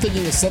 I'm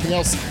thinking of something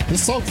else.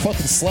 This song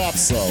fucking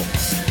slaps, though.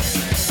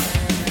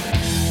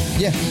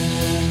 Yeah.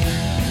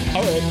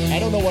 All right, I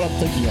don't know what I'm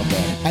thinking of,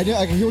 though. I know.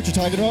 I can hear what you're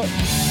talking about.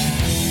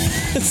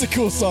 It's a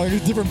cool song.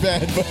 It's a different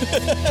band, but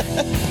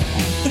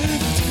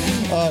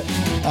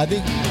I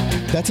think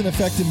that's an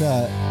effect in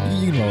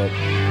you know it.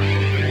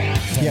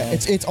 Yeah,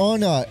 it's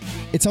on.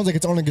 It sounds like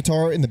it's on a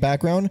guitar in the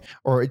background,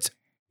 or it's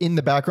in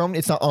the background.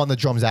 It's not on the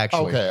drums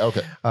actually.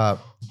 Okay.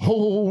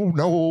 Oh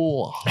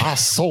no, I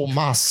sold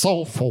my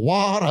soul for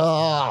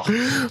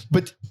water.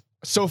 But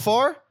so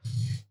far,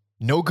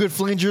 no good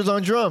flangers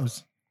on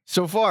drums.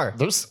 So far,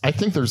 I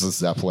think there's a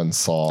Zeppelin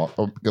song,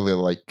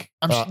 like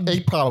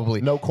probably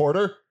No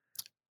Quarter.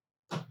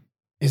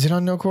 Is it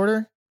on No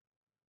Quarter?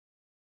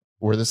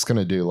 We're just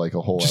gonna do like a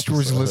whole. Just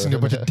we're just listening to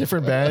a bunch of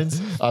different bands.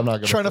 I'm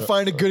not trying to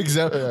find a good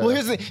example. Yeah. Well,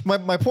 here's the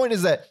thing. My point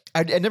is that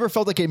I never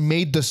felt like it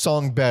made the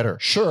song better.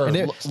 Sure, And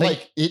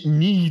it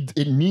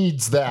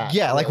needs that.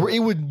 Yeah, like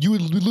you would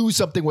lose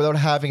something without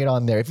having it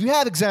on there. If you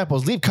have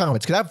examples, leave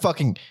comments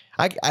because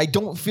I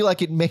don't feel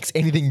like it makes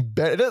anything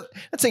better. I'm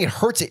not saying it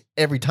hurts it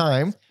every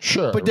time.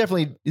 Sure, but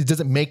definitely it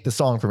doesn't make the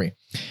song for me.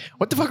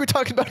 What the fuck are we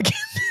talking about again?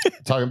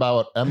 Talking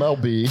about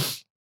MLB.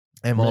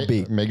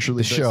 Make sure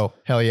the show.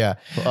 Hell yeah.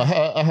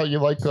 How you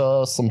like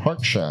some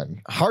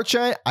Heartshine?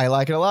 Heartshine, I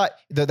like it a lot.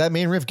 That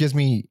main riff gives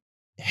me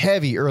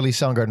heavy early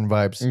Soundgarden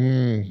vibes.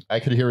 I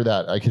could hear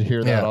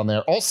that. On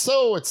there.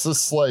 Also, it's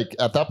just like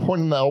at that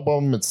point in the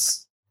album,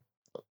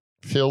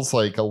 feels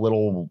like a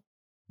little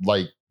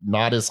like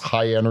not as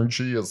high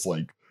energy as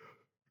like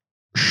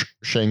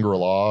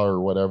Shangri-La or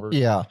whatever.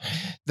 Yeah.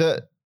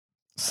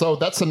 So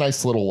that's a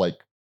nice little like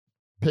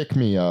pick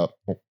me up,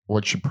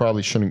 which you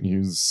probably shouldn't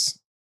use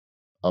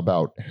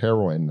about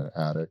heroin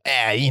addicts.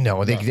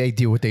 They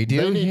do what they do.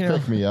 They need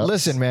pick me up.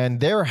 Listen, man,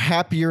 they're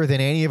happier than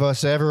any of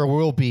us ever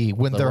will be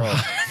when they're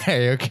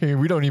high. Okay,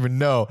 we don't even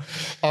know.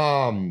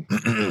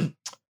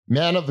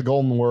 Man of the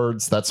Golden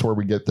Words. That's where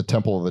we get the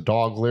Temple of the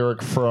Dog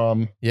lyric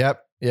from.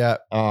 Yep. Yeah.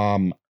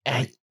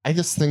 I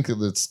just think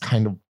that it's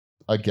kind of,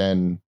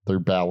 again, they're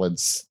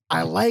ballads.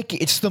 I like it.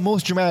 It's the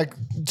most dramatic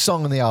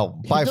song on the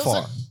album by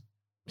far.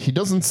 He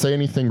doesn't say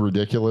anything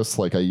ridiculous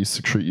like I used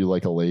to treat you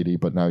like a lady,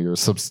 but now you're a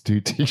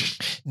substitute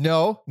teacher.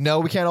 No,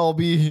 we can't all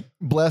be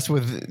blessed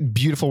with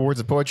beautiful words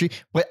of poetry.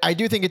 But I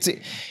do think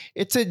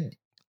it's a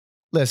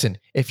listen,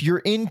 if you're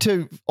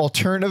into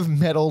alternative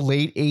metal,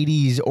 late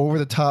 80s, over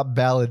the top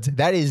ballads,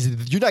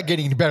 you're not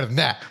getting any better than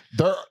that.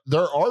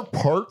 There are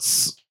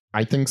parts,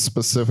 I think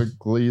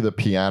specifically the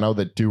piano,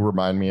 that do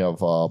remind me of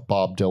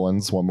Bob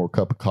Dylan's One More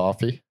Cup of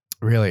Coffee.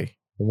 Really?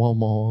 One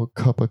more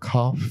cup of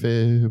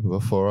coffee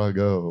before I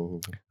go.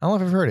 I don't know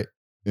if I've heard it.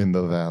 In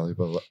the valley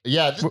below.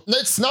 Yeah,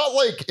 it's not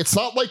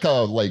like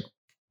a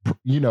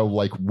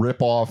rip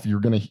off.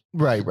 You're gonna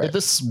right.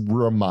 This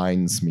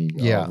reminds me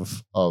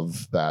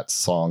of that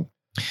song.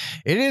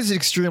 It is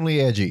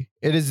extremely edgy.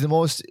 It is the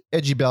most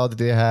edgy ballad that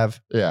they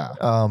have.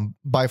 Yeah.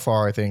 By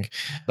far, I think.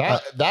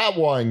 That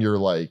one, you're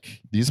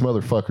like, these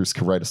motherfuckers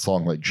could write a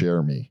song like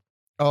Jeremy.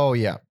 Oh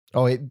yeah.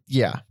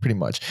 Yeah, pretty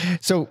much.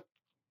 So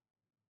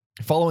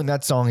following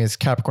that song is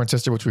Capricorn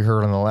Sister, which we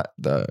heard on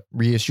the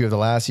reissue of the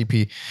last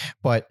EP.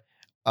 But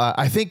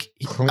I think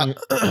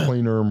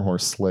cleaner, more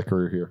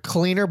slicker here.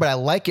 Cleaner, but I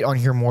like it on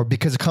here more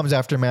because it comes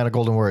after Man of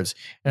Golden Words.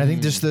 And I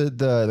think just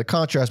the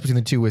contrast between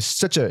the two is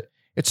such a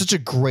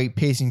great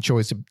pacing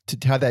choice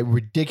to have that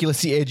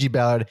ridiculously edgy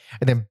ballad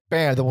and then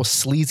bam, the most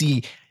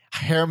sleazy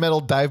hair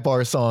metal dive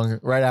bar song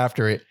right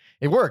after it.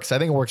 It works. I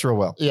think it works real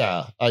well.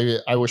 Yeah.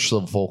 I wish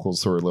the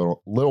vocals were a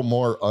little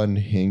more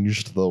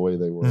unhinged the way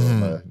they were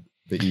on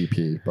the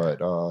EP, but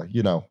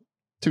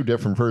two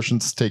different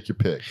versions. Take your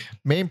pick.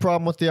 Main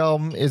problem with the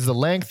album is the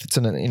length. It's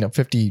in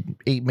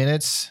 58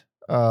 minutes,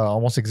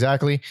 almost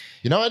exactly.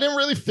 I didn't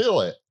really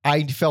feel it.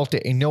 I felt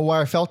it. You know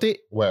where I felt it?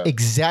 Where?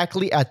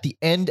 Exactly at the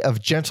end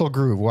of Gentle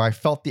Groove, where I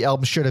felt the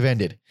album should have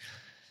ended.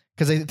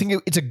 Because I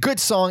think it's a good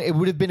song. It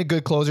would have been a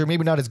good closer.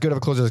 Maybe not as good of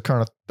a closer as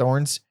Crown of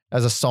Thorns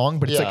as a song,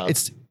 but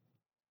it's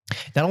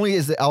not only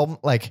is the album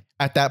like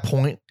at that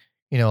point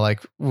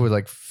like we're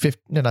like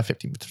 50, no, not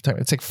 15 minutes of time.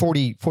 It's like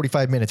 40,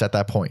 45 minutes at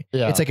that point.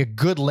 Yeah. It's like a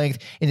good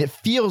length and it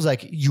feels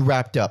like you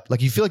wrapped up.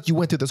 Like you feel like you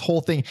went through this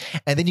whole thing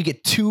and then you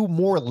get 2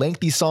 more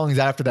lengthy songs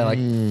after that. Like,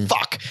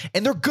 fuck.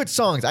 And they're good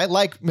songs. I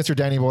like Mr.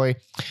 Danny Boy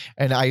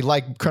and I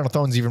like Crown of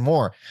Thorns even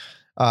more.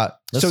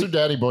 Mr.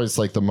 Danny Boy is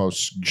like the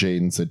most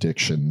Jane's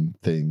Addiction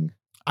thing.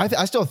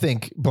 I still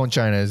think Bone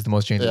China is the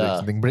most Jane's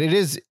Addiction thing, but it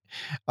is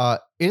a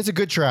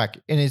good track.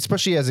 And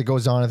especially as it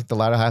goes on, I think the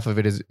latter half of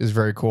it is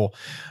very cool.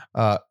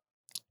 I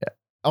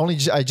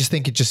just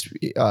think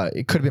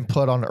it could have been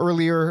put on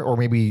earlier or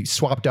maybe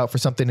swapped out for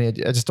something. I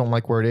just don't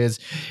like where it is.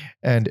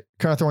 And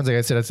Crown of Thorns, like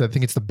I said, I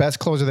think it's the best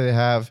closer that they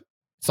have.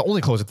 It's the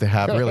only closer that they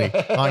have, really,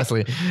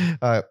 honestly.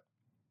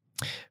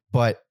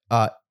 But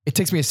it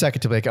takes me a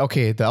second to be like,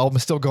 okay, the album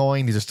is still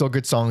going. These are still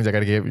good songs. I got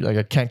to get, like,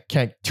 I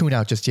can't tune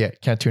out just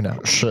yet. Can't tune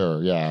out.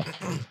 Sure. Yeah.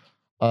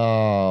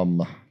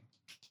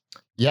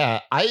 Yeah,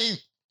 I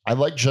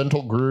like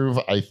Gentle Groove.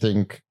 I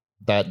think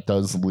that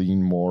does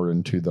lean more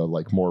into the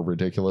like more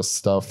ridiculous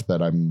stuff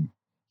that I'm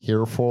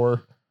here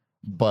for.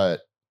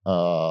 But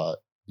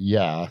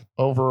yeah,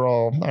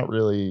 overall, not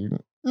really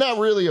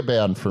a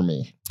band for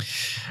me.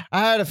 I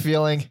had a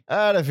feeling,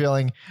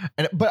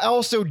 but I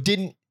also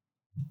didn't.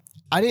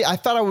 I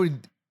thought I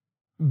would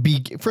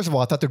be. First of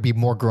all, I thought there'd be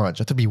more grunge. I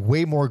thought there'd be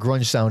way more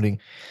grunge sounding.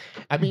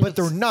 I mean, but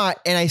they're not,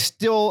 and I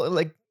still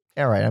like.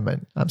 All right,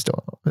 I'm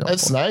still.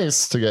 It's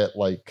nice to get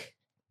like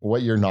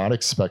what you're not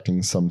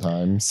expecting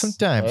sometimes.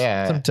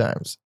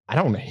 Sometimes. I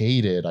don't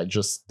hate it. I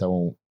just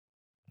don't.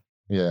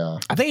 Yeah.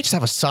 I think I just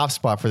have a soft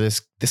spot for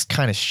this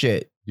kind of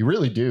shit. You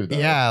really do, though.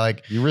 Yeah,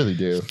 like you really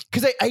do.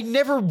 Because I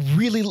never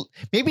really.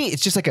 Maybe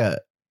it's just like a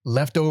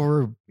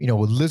leftover,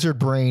 with lizard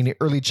brain,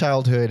 early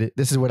childhood.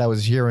 This is what I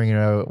was hearing,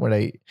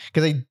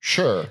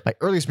 sure. My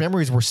earliest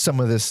memories were some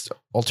of this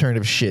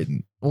alternative shit.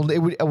 Well,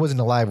 I wasn't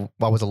alive.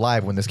 I was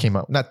alive when this came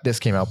out. Not this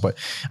came out, but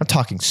I'm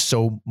talking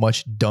so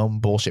much dumb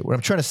bullshit. What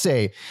I'm trying to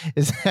say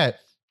is that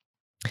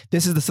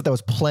this is the stuff that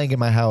was playing in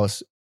my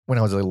house when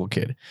I was a little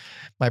kid.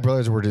 My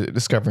brothers were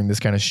discovering this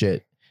kind of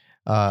shit.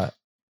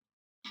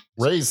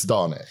 Raised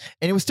on it.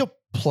 And it was still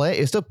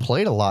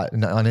played a lot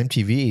on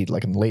MTV,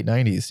 like in the late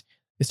 90s.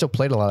 It still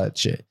played a lot of that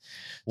shit.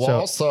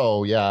 Well,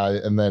 also, yeah,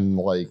 and then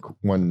like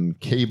when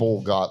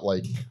cable got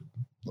like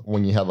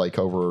when you had like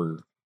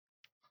over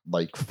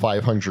like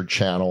 500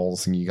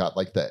 channels and you got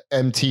like the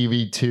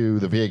MTV2,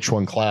 the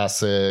VH1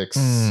 Classics,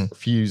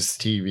 Fuse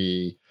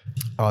TV.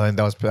 Oh, then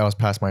that was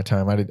past my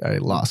time. I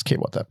lost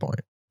cable at that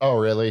point. Oh,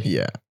 really?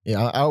 Yeah.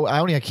 I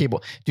only had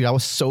cable. Dude, I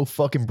was so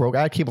fucking broke.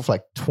 I had cable for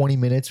like 20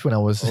 minutes when I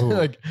was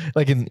like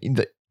in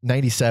the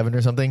 97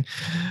 or something.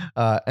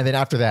 And then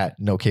after that,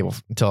 no cable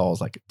until I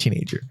was like a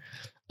teenager.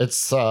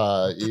 It's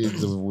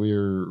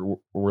we're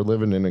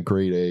living in a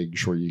great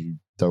age where you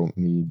don't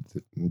need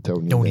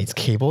no one needs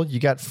cable.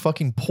 You got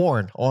fucking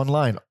porn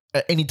online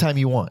at any time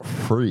you want.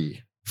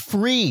 Free.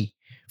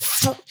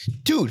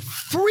 Dude,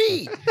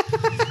 free.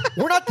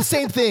 We're not the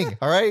same thing.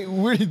 All right.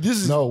 We're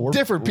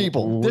different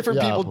people,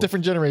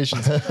 different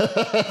generations.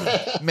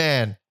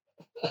 Man,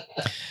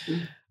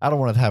 I don't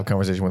want to have a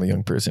conversation with a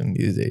young person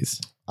these days.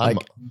 I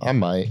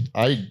might.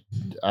 I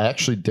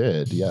actually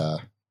did. Yeah.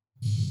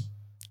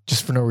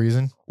 Just for no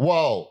reason.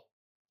 Well,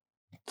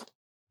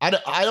 I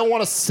don't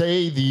want to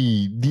say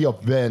the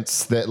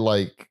events that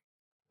like,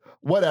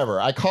 whatever.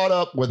 I caught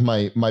up with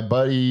my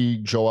buddy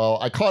Joel.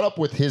 I caught up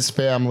with his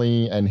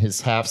family and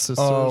his half sisters.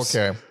 Oh,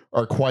 okay.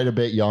 Are quite a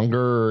bit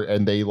younger,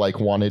 and they like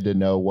wanted to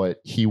know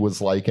what he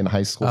was like in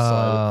high school. So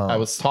I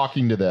was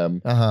talking to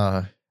them.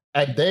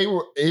 And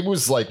it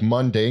was like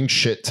mundane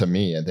shit to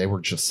me. And they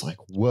were just like,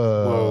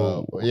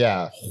 whoa.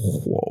 Yeah.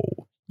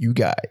 Whoa. You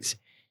guys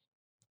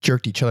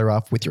jerked each other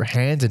off with your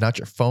hands and not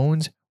your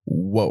phones.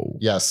 Whoa.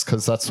 Yes.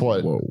 Cause that's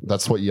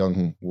what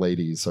young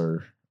ladies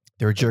are.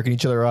 They were jerking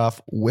each other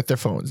off with their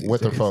phones.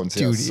 With their phones.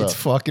 Dude, yes, it's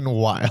fucking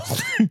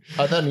wild.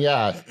 And then,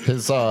 yeah,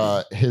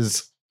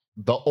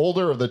 the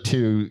older of the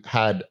two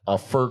had a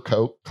fur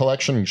coat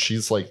collection. And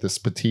she's like this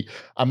petite.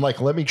 I'm like,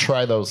 let me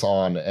try those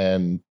on.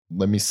 And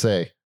let me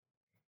say,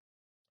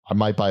 I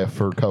might buy a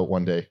fur coat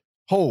one day.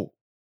 Holy,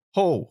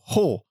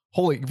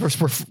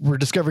 we're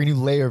discovering a new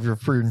layer of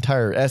your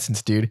entire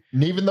essence, dude.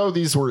 And even though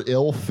these were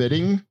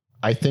ill-fitting,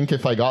 I think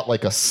if I got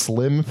like a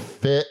slim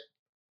fit,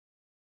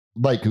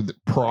 like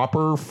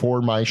proper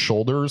for my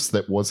shoulders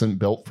that wasn't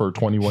built for a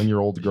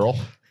 21-year-old girl,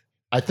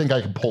 I think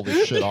I can pull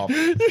this shit off.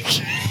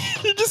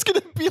 You're just going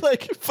to be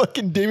like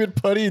fucking David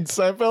Puddy in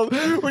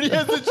Seinfeld when he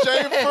has the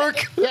giant fur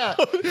coat. Yeah.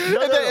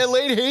 That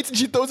Elaine hates and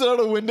she throws it out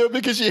a window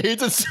because she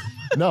hates it so much.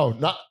 No,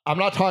 I'm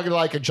not talking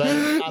like a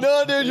giant.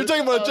 No, dude, you're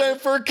talking about a giant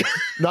fur coat.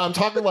 No, I'm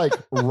talking like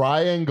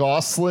Ryan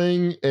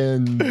Gosling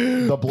in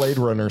the Blade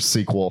Runner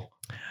sequel.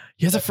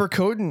 He has a fur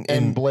coat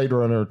in Blade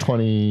Runner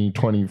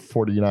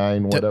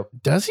 2049, whatever.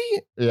 Does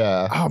he?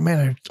 Yeah. Oh, man,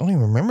 I don't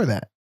even remember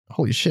that.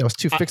 Holy shit, I was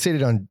too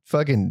fixated on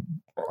fucking...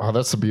 Oh,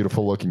 that's a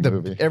beautiful looking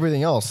movie.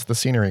 Everything else, the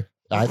scenery.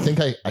 I think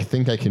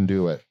I can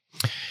do it.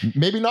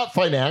 Maybe not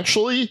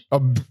financially,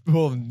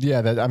 Well,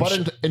 yeah, that I'm but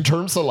sure, in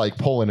terms of like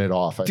pulling it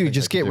off, I dude, think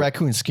just I could get do it.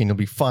 raccoon skin. It'll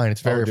be fine.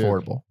 It's very Oh, dude.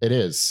 affordable. It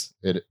is.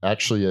 It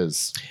actually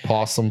is.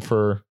 Possum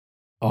fur.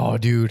 Oh,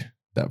 dude,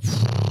 that.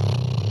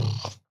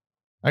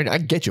 I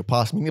get you a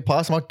possum. You need a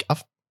possum.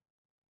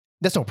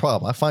 That's no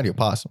problem. I find you a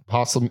possum.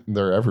 Possum,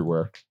 they're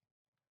everywhere.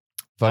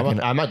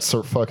 Fucking, I might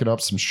start fucking up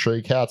some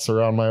stray cats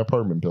around my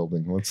apartment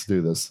building. Let's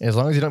do this. as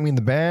long as you don't mean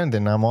the band,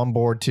 then I'm on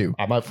board too.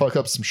 I might fuck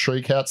up some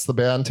stray cats, the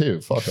band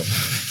too. Fuck them.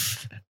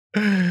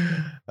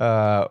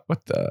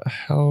 What the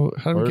hell?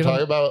 How We do we were get talking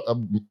on? about a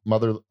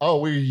mother.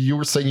 Oh, you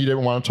were saying you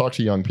didn't want to talk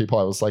to young people.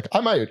 I was like,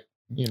 I might,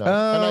 and I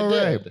Oh,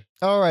 right. did.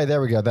 All right,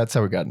 there we go. That's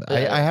how we got.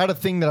 Yeah. I had a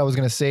thing that I was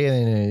gonna say,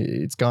 and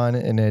it's gone,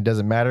 and it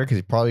doesn't matter because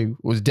it probably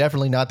was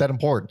definitely not that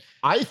important.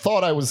 I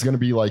thought I was going to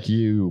be like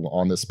you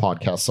on this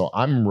podcast, so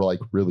I'm like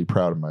really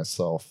proud of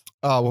myself.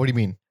 Oh, what do you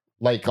mean?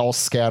 Like all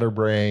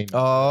scatterbrained.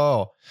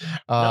 Oh,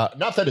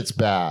 Not that it's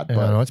bad, yeah,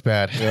 but no, it's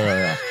bad.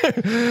 Yeah,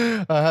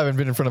 I haven't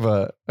been in front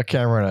of a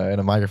camera and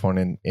a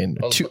microphone in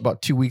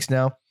about 2 weeks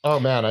now. oh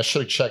man, I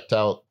should have checked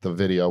out the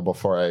video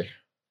before I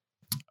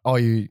Oh,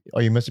 you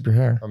messed up your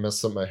hair.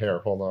 messed up my hair.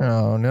 Hold on.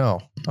 Oh no!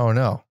 Oh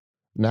no!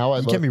 Now I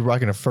You can't be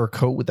rocking a fur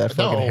coat with that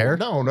fucking hair.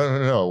 No.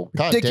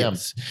 God damn.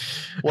 Ridiculous.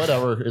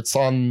 Whatever. It's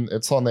on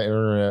the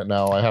internet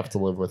now. I have to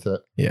live with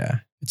it. Yeah,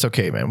 it's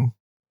okay, man.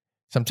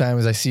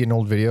 Sometimes I see an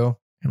old video,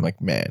 I'm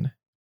like, man,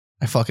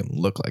 I fucking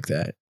look like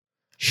that.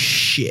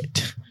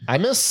 Shit. I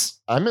miss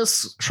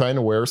trying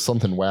to wear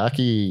something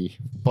wacky,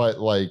 but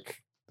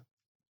like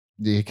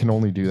you can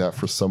only do that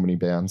for so many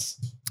bands.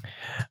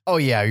 Oh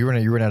yeah, you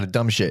run out of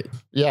dumb shit.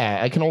 Yeah,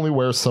 I can only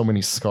wear so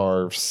many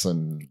scarves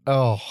and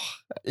Oh,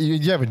 you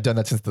haven't done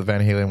that since the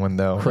Van Halen one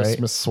though, right?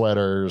 Christmas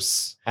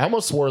sweaters. I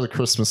almost wore the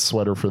Christmas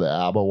sweater for the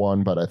ABBA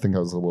one, but I think I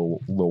was a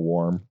little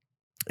warm.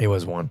 It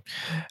was one.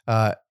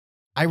 I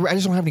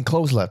just don't have any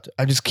clothes left.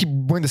 I just keep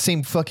wearing the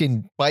same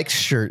fucking bike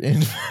shirt.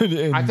 And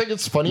I think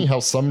it's funny how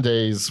some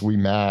days we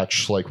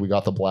match. Like we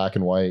got the black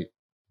and white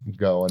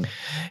going.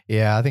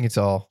 yeah, I think it's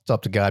up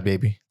to God,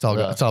 baby. It's all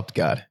Yeah. it's up to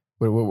God.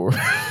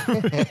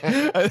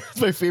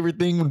 That's my favorite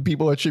thing when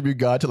people attribute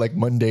God to like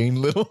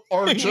mundane little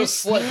Or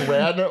just like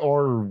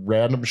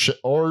random shit.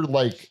 Or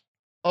like,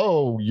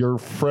 oh, you're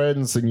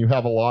friends and you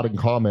have a lot in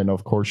common.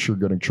 Of course, you're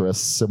going to dress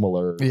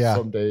similar Yeah.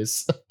 some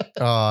days.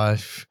 Oh,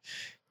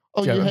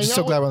 Oh, yeah, you I'm hang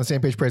so out glad we're on the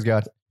same page. Praise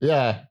God.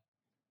 Yeah.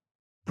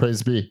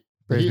 Praise be.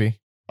 Praise be.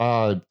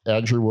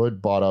 Andrew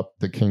Wood bought up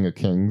the King of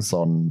Kings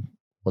on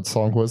what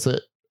song was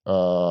it?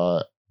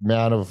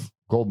 Man of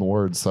Golden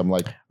Words. I'm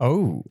like,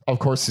 Oh, of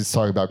course he's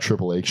talking about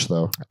Triple H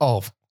though.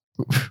 oh,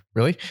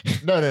 really?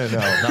 No,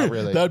 not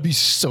really. That'd be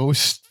so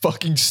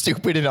fucking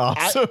stupid and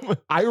awesome.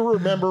 I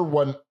remember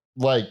when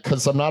like,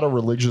 cause I'm not a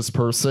religious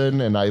person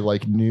and I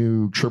like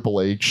knew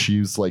Triple H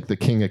used like the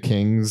King of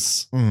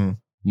Kings Mhm.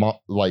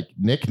 like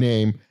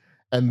nickname.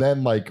 And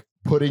then like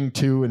putting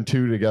 2 and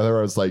 2 together,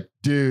 I was like,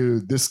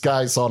 dude, this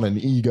guy's on an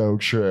ego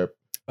trip.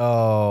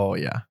 Oh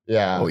yeah.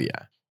 Yeah. Oh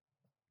yeah.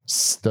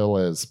 Still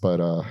is, but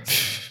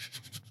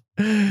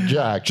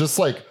yeah, just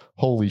like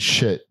holy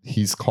shit,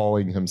 he's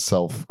calling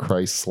himself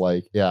Christ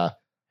like. Yeah.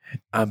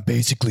 I'm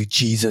basically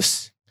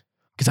Jesus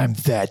because I'm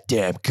that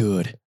damn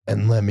good.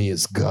 And Lemmy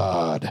is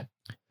God.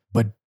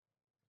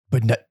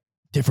 But not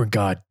different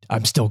God.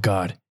 I'm still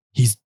God.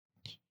 He's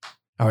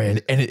all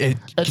right. And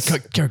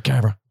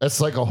camera. It's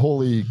like a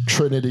holy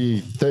trinity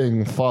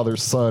thing, Father,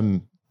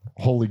 Son,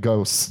 Holy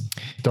Ghost.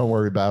 Don't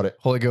worry about it.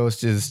 Holy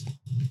Ghost is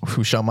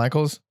who? Shawn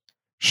Michaels.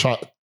 Shawn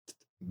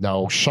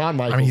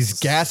Michaels. I mean, he's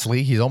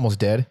ghastly. He's almost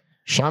dead.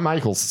 Shawn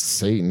Michaels is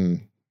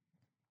Satan.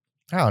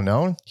 I don't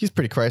know. He's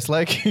pretty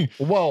Christ-like.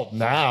 Well,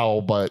 now,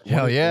 but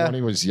Hell yeah. when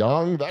he was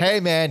young, that, Hey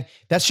man,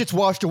 that shit's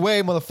washed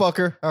away,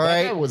 motherfucker. All that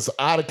right. guy was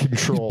out of He's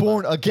control.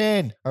 born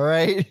again. All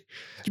right.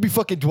 You be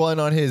fucking dwelling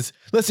on his.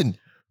 Listen,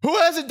 who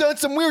hasn't done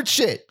some weird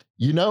shit?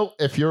 You know,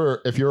 if you're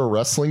a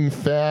wrestling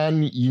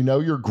fan, you know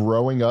you're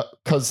growing up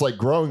because like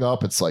growing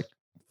up, it's like,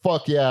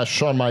 fuck yeah,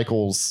 Shawn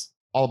Michaels,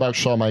 all about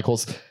Shawn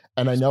Michaels.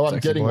 And I know I'm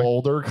Sexy getting boy.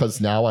 older because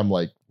now I'm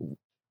like,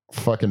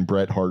 fucking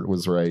Bret Hart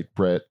was right.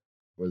 Bret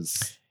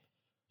was.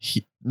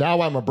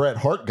 Now I'm a Bret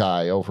Hart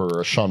guy over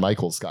a Shawn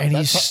Michaels guy. And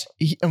That's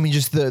I mean,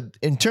 just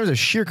in terms of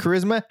sheer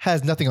charisma,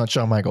 has nothing on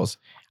Shawn Michaels.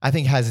 I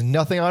think has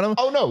nothing on him.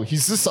 oh no,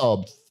 he's just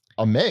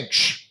a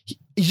mensch.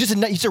 He's just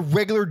he's a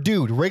regular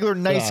dude, regular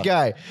nice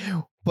guy,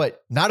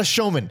 but not a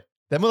showman.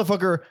 That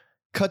motherfucker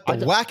cut the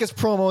wackest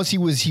promos.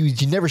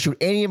 He never showed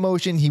any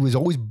emotion. He was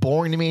always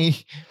boring to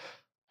me.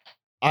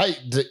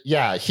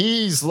 Yeah,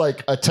 he's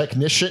like a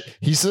technician.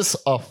 He's just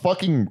a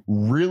fucking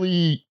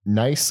really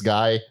nice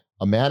guy,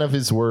 a man of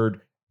his word,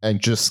 and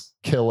just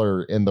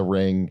killer in the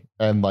ring.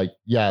 And like,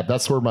 yeah,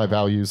 that's where my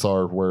values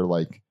are. Where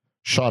like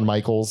Shawn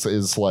Michaels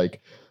is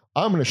like,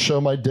 I'm gonna show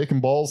my dick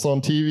and balls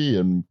on TV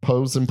and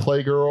pose and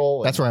play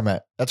girl. That's where I'm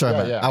at. That's where I'm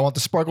at. Yeah. I want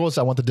the sparkles.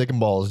 I want the dick and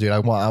balls, dude. I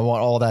want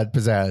all that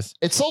pizzazz.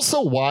 It's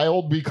also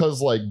wild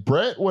because like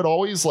Brett would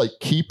always like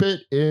keep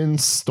it in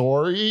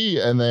story,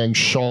 and then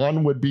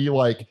Shawn would be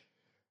like,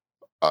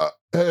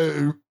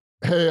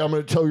 hey, I'm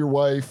gonna tell your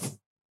wife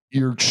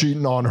you're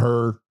cheating on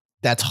her.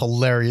 That's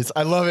hilarious.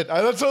 I love it.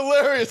 That's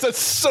hilarious. That's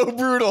so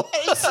brutal.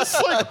 It's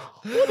just like,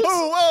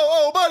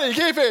 whoa, buddy,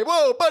 kayfabe,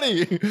 whoa,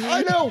 buddy.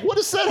 I know. What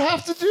does that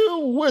have to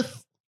do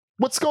with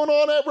what's going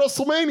on at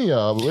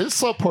WrestleMania?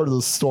 It's not part of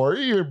the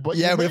story. But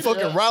Yeah, but it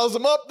fucking riles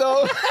him up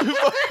though.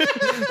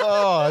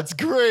 Oh, it's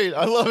great.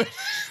 I love it.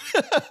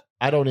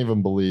 I don't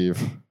even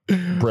believe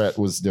Brett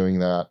was doing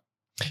that.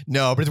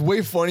 No, but it's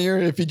way funnier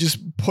if he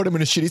just put him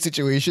in a shitty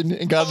situation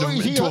and got him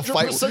into a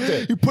fight. 100%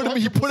 did. He put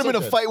him in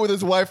a fight with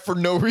his wife for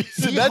no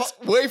reason. That's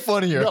way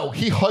funnier. No,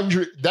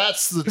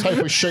 that's the type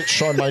of shit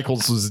Shawn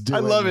Michaels was doing.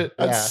 I love it.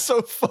 Yeah. That's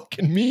so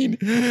fucking mean.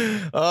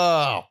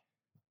 Oh.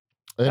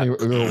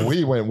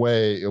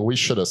 Anyway, we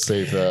should have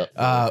saved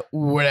that.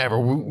 Whatever.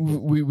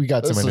 We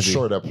got This some is a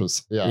short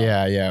episode.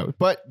 Yeah.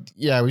 But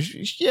yeah,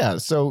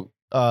 so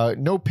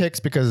no picks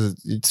because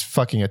it's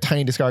fucking a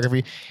tiny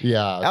discography.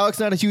 Yeah. Alex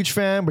not a huge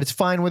fan, but it's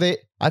fine with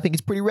it. I think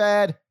it's pretty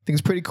rad. I think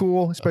it's pretty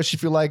cool, especially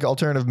if you like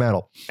alternative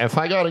metal. If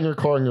I got in your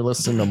car and you're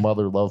listening to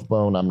Mother Love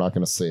Bone, I'm not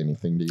going to say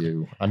anything to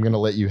you. I'm going to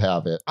let you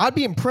have it. I'd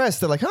be impressed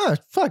that like,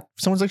 fuck,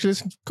 someone's actually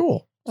listening.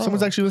 Cool.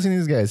 Someone's actually listening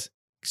to these guys.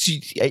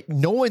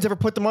 No one's ever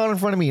put them on in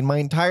front of me in my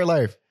entire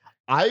life.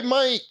 I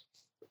might,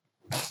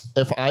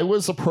 if I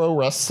was a pro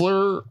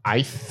wrestler,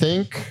 I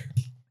think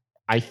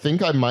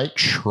I might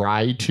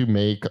try to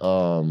make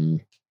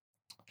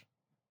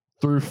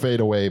Through Fade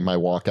Away my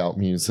walkout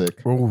music.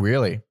 Oh,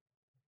 really?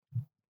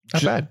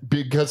 Not bad.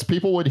 Because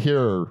people would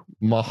hear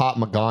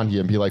Mahatma Gandhi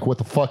and be like, what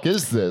the fuck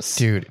is this?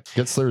 Dude.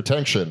 Gets their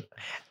attention.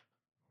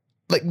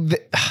 Like,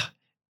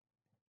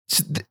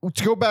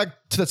 to go back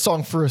to that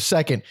song for a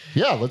second.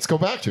 Yeah, let's go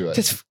back to it.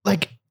 Just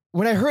like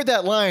when I heard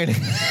that line,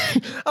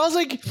 I was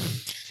like,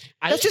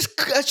 that's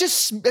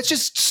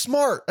just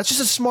smart. That's just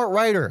a smart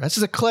writer. That's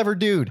just a clever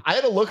dude. I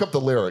had to look up the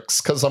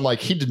lyrics because I'm like,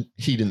 he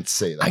didn't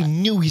say that. I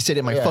knew he said it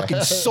in my fucking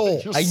soul.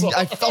 I was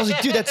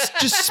like, dude, that's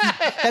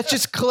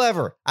just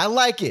clever. I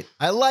like it.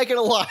 I like it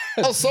a lot.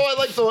 Also, I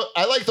like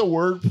the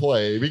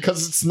wordplay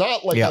because it's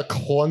not like a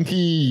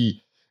clunky.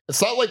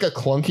 It's not like a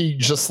clunky,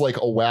 just like a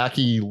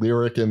wacky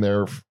lyric in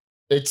there.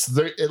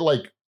 It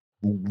like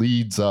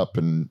leads up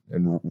and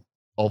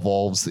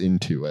evolves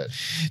into it.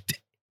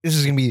 This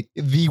is gonna be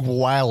the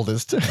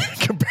wildest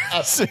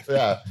comparison.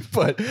 Yeah,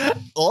 but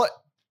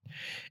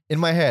in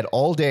my head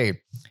all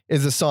day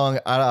is the song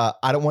 "I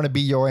Don't Want to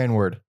Be Your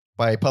N-Word"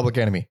 by Public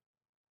Enemy.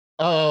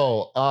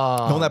 Oh,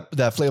 the one that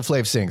Flav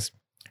Flav sings.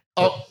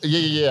 Oh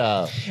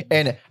yeah.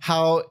 And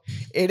how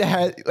it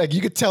had, like,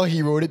 you could tell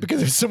he wrote it because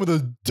there's some of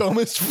the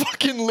dumbest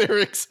fucking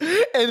lyrics.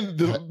 And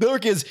the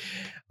lyric is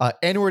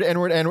N-word,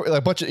 N-word, N-word, like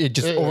a bunch of it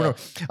just over and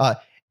over.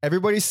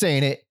 Everybody's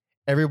saying it,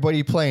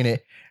 everybody playing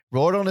it.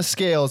 Roll it on the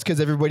scales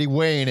because everybody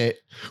weighing it,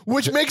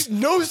 which makes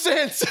no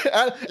sense.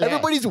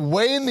 Everybody's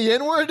weighing the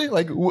N-word,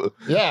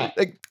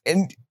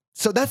 and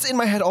so that's in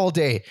my head all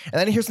day. And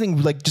then I hear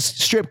something like just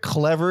straight up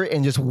clever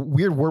and just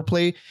weird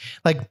wordplay,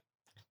 like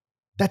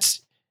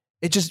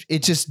it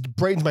just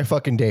brightens my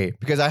fucking day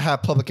because I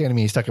have Public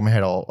Enemy stuck in my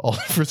head all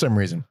for some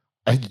reason.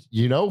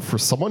 For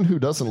someone who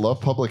doesn't love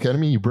Public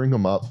Enemy, you bring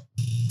them up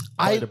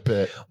quite a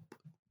bit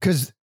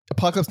because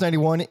Apocalypse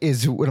 91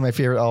 is one of my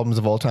favorite albums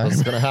of all time.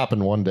 It's going to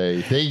happen one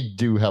day. They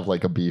do have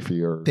like a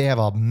beefier. They have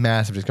a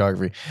massive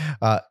discography.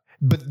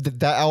 But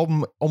that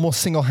album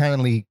almost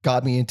single-handedly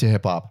got me into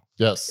hip hop.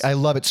 Yes. I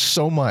love it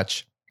so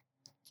much.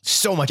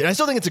 So much. And I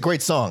still think it's a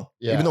great song.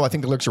 Yeah. Even though I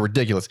think the lyrics are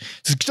ridiculous.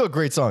 It's still a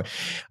great song.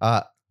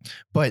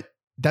 But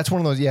that's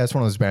one of those, it's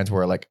one of those bands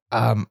where like,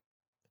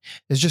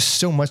 there's just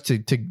so much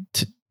to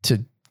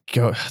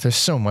go. There's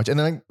so much. And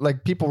then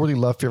like people really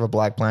love Fear of a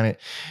Black Planet.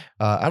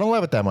 I don't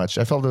love it that much.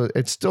 I felt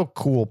it's still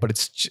cool, but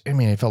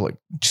I felt like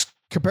just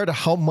compared to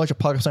how much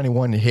Apocalypse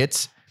 91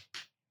 hits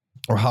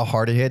or how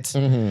hard it hits,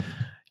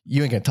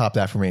 you ain't gonna top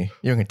that for me.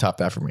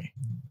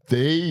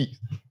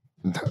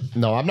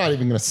 No, I'm not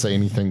even gonna say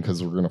anything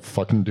because we're gonna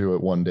fucking do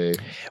it one day.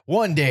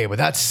 But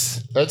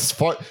that's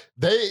fun.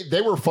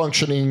 They were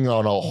functioning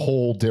on a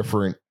whole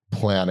different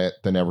planet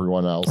than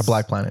everyone else. A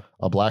black planet.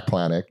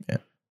 Yeah.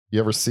 You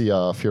ever see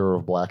Fear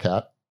of a Black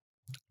Hat?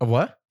 A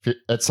what?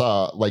 It's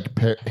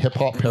hip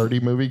hop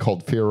parody movie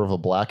called Fear of a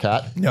Black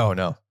Hat.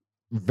 No.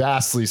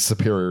 Vastly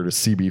superior to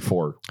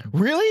CB4.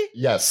 Really?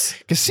 Yes.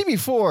 Because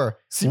CB4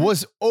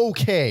 was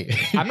okay.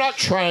 I'm not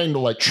trying to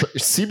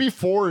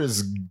CB4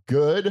 is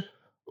good,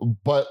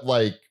 but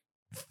like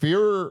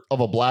Fear of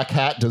a Black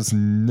Hat does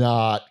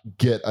not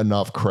get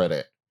enough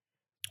credit.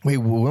 Wait,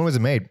 when was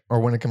it made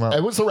or when it came out?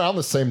 It was around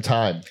the same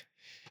time.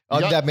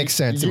 That makes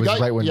sense. It was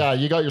right when. Yeah,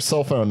 you got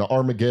yourself an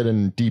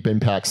Armageddon Deep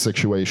Impact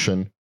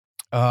situation.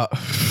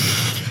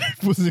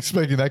 Wasn't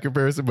expecting that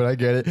comparison, but I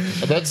get it.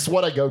 That's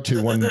what I go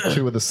to when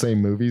two of the same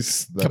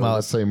movies come out.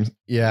 The same.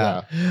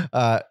 Yeah.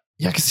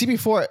 Because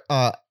CB4,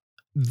 a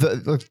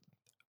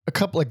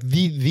couple like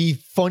the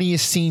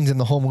funniest scenes in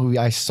the whole movie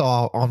I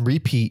saw on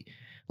repeat,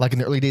 like in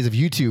the early days of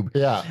YouTube.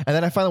 Yeah. And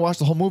then I finally watched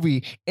the whole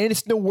movie, and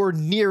it's nowhere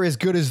near as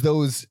good as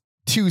those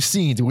two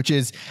scenes, which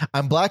is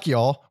I'm Black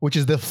Y'all, which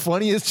is the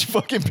funniest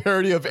fucking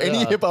parody of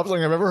any hip hop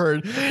song I've ever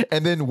heard,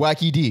 and then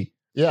Wacky D.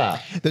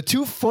 Yeah. The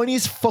two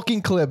funniest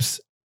fucking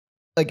clips,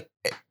 like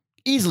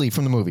easily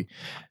from the movie.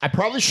 I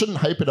probably shouldn't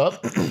hype it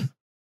up.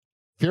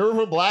 Fear of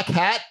a Black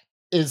Hat,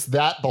 is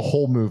that the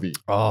whole movie?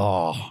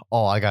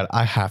 I gotta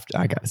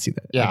see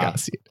that. Yeah. I gotta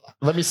see it.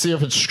 Let me see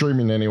if it's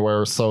streaming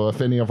anywhere. So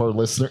if any of our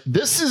listeners,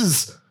 this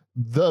is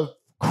the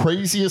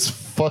craziest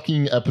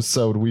fucking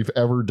episode we've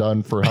ever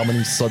done for how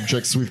many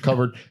subjects we've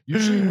covered.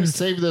 Usually we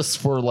save this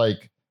for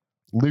like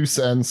loose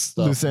ends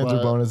stuff. Loose ends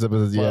or bonus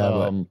episodes.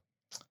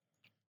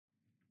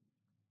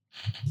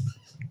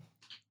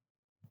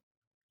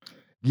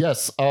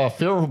 Yes,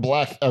 Fear of a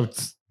Black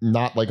Out's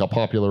not like a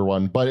popular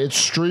one, but it's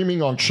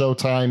streaming on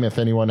Showtime. If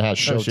anyone has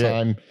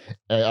Showtime,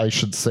 I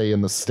should say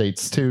in the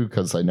States too,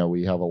 because I know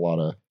we have a lot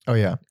of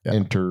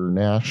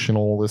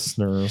international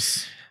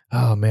listeners.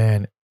 Oh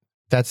man,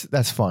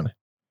 that's fun.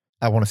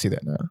 I want to see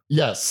that now.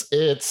 Yes,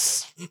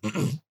 it's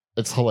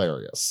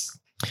hilarious.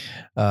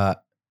 And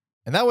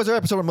that was our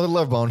episode of Mother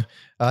Love Bone.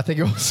 Thank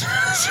you all so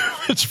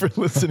much for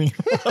listening.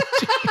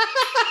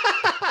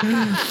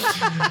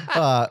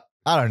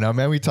 I don't know,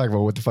 man. We talk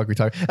about what the fuck we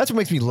talk. That's what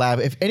makes me laugh.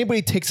 If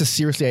anybody takes us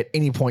seriously at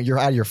any point, you're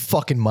out of your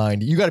fucking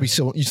mind. You got to be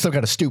you still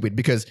kind of stupid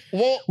because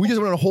we just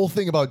went on a whole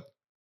thing about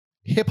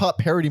hip hop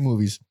parody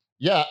movies.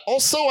 Yeah.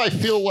 Also, I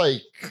feel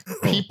like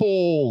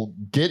people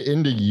get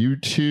into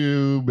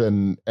YouTube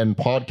and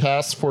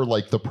podcasts for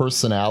like the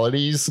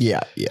personalities.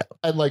 Yeah.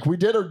 And like we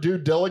did our due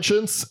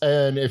diligence,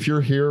 and if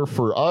you're here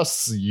for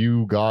us,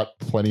 you got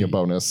plenty of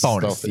bonus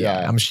stuff.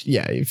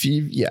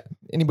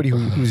 Anybody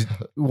who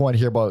want to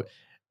hear about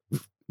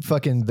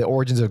fucking the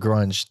origins of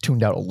grunge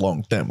tuned out a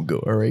long time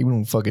ago. All right, we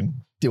don't fucking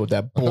deal with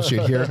that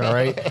bullshit here. All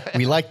right,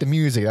 we like the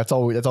music. That's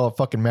all that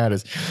fucking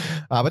matters.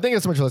 But thank you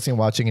so much for listening,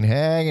 watching, and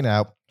hanging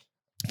out.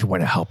 If you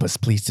want to help us,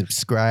 please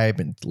subscribe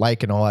and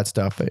like and all that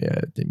stuff.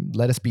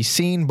 Let us be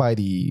seen by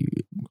the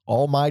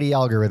almighty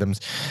algorithms.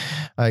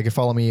 You can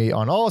follow me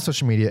on all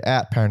social media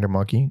at Panda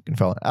Monkey. You can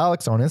follow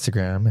Alex on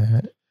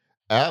Instagram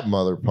at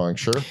Mother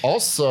Puncture.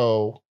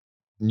 Also,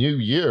 New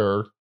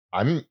Year.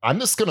 I'm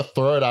just gonna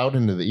throw it out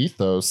into the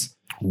ethos.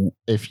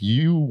 If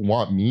you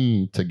want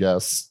me to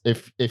guess,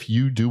 if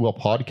you do a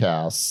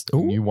podcast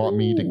and you want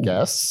me to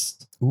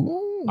guest,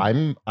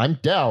 I'm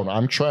down.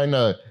 I'm trying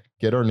to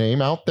get our name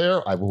out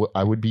there.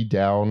 I would be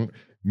down.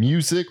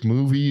 Music,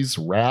 movies,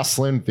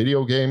 wrestling,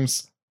 video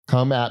games.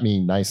 Come at me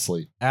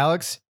nicely.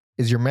 Alex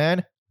is your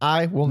man.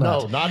 I will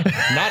not. No,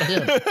 not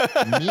him.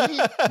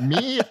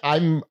 me.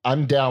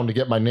 I'm down to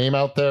get my name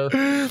out there.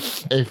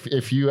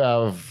 If you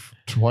have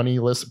 20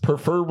 lists,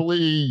 preferably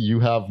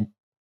you have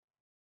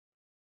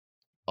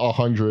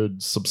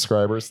 100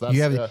 subscribers. That's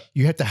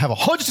you have to have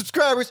 100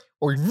 subscribers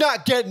or you're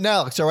not getting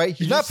Alex. All right,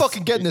 you're not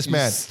fucking getting this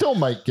man. Still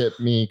might get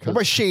me. What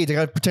about shades? I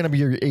gotta pretend to be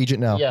your agent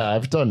now. Yeah,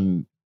 I've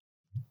done.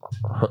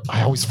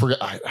 I always forget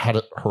how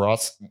to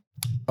Horacio.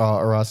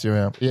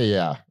 Horacio,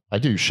 yeah. I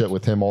do shit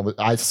with him all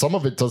the. Some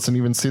of it doesn't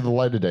even see the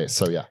light of day.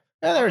 So yeah,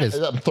 there it is.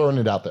 I'm throwing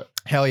it out there.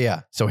 Hell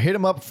yeah! So hit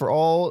him up for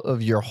all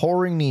of your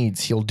whoring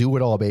needs. He'll do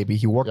it all, baby.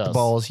 He worked the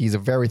balls. He's a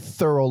very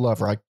thorough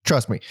lover.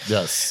 Trust me.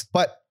 Yes,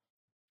 but.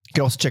 You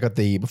can also check out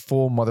the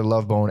full Mother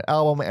Love Bone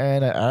album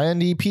and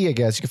an EP, I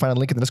guess. You can find a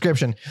link in the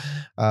description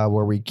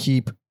where we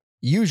keep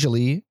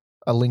usually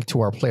a link to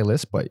our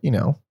playlist, but this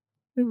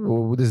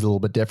is a little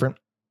bit different.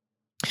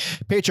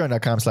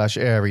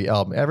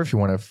 Patreon.com/everyalbumever if you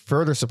want to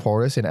further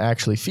support us and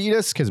actually feed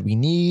us because we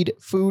need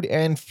food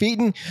and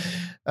feeding.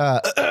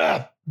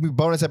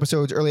 Bonus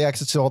episodes, early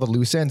access to all the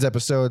loose ends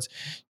episodes,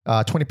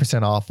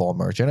 20% off all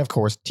merch. And of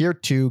course, tier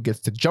 2 gets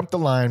to jump the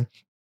line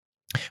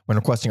when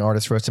requesting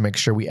artists for us to make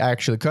sure we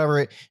actually cover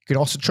it. You can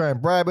also try and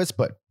bribe us,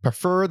 but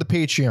prefer the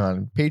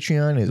Patreon.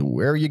 Patreon is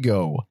where you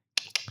go.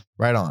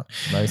 Right on.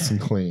 Nice and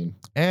clean.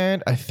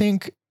 And I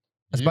think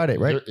that's about it,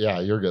 right?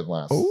 You're good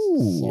last.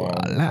 Oh,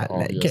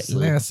 get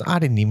last. I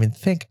didn't even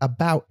think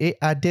about it.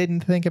 I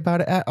didn't think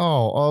about it at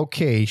all.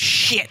 Okay,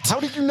 shit. How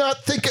did you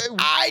not think?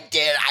 I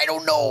did. I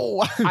don't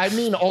know. I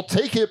mean, I'll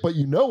take it, but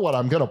you know what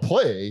I'm going to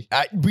play.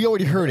 We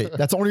already heard it.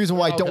 That's the only reason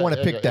why I don't want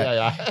to pick that.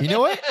 Yeah. You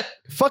know what?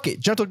 Fuck it.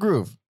 Gentle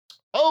Groove.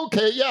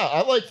 Okay, yeah,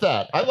 I like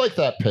that. I like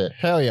that pick.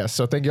 Hell yeah.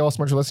 So thank you all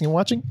so much for listening and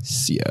watching.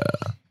 See ya.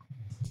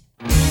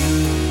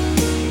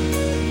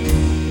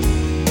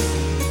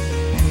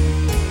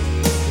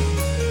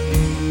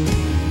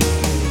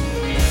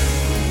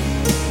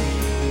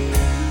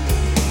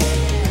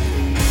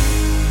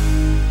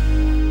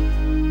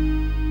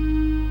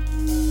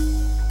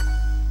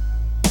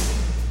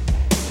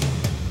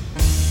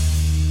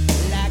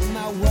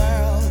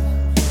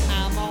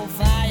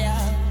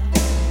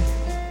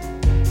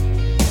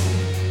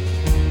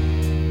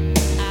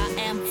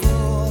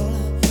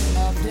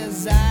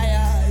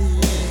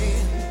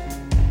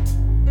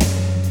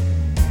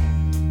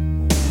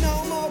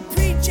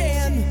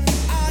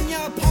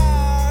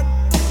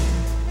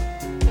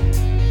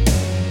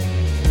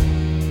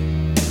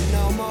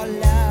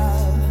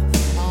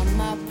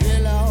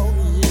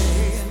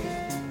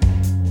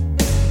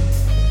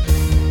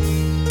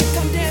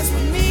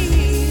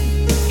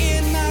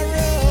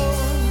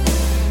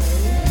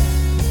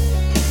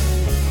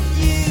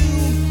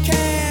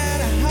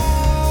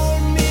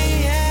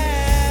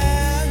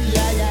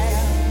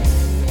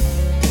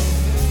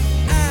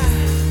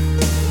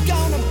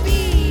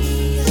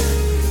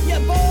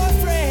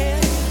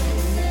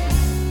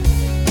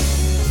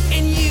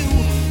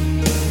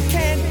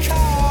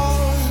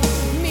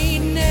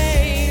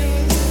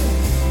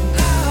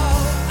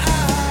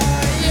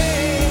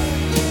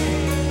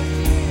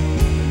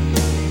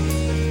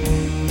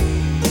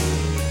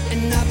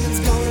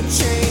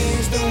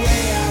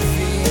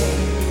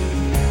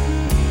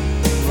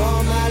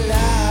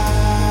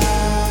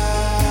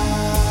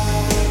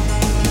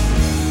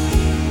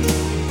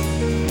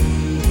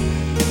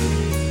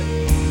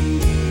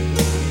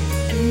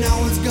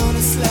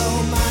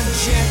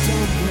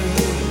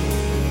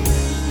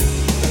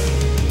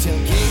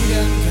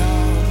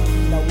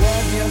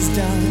 was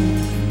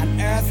done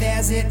on earth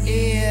as it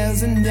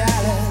is in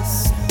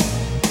Dallas.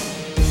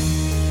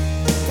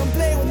 Come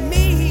play with me.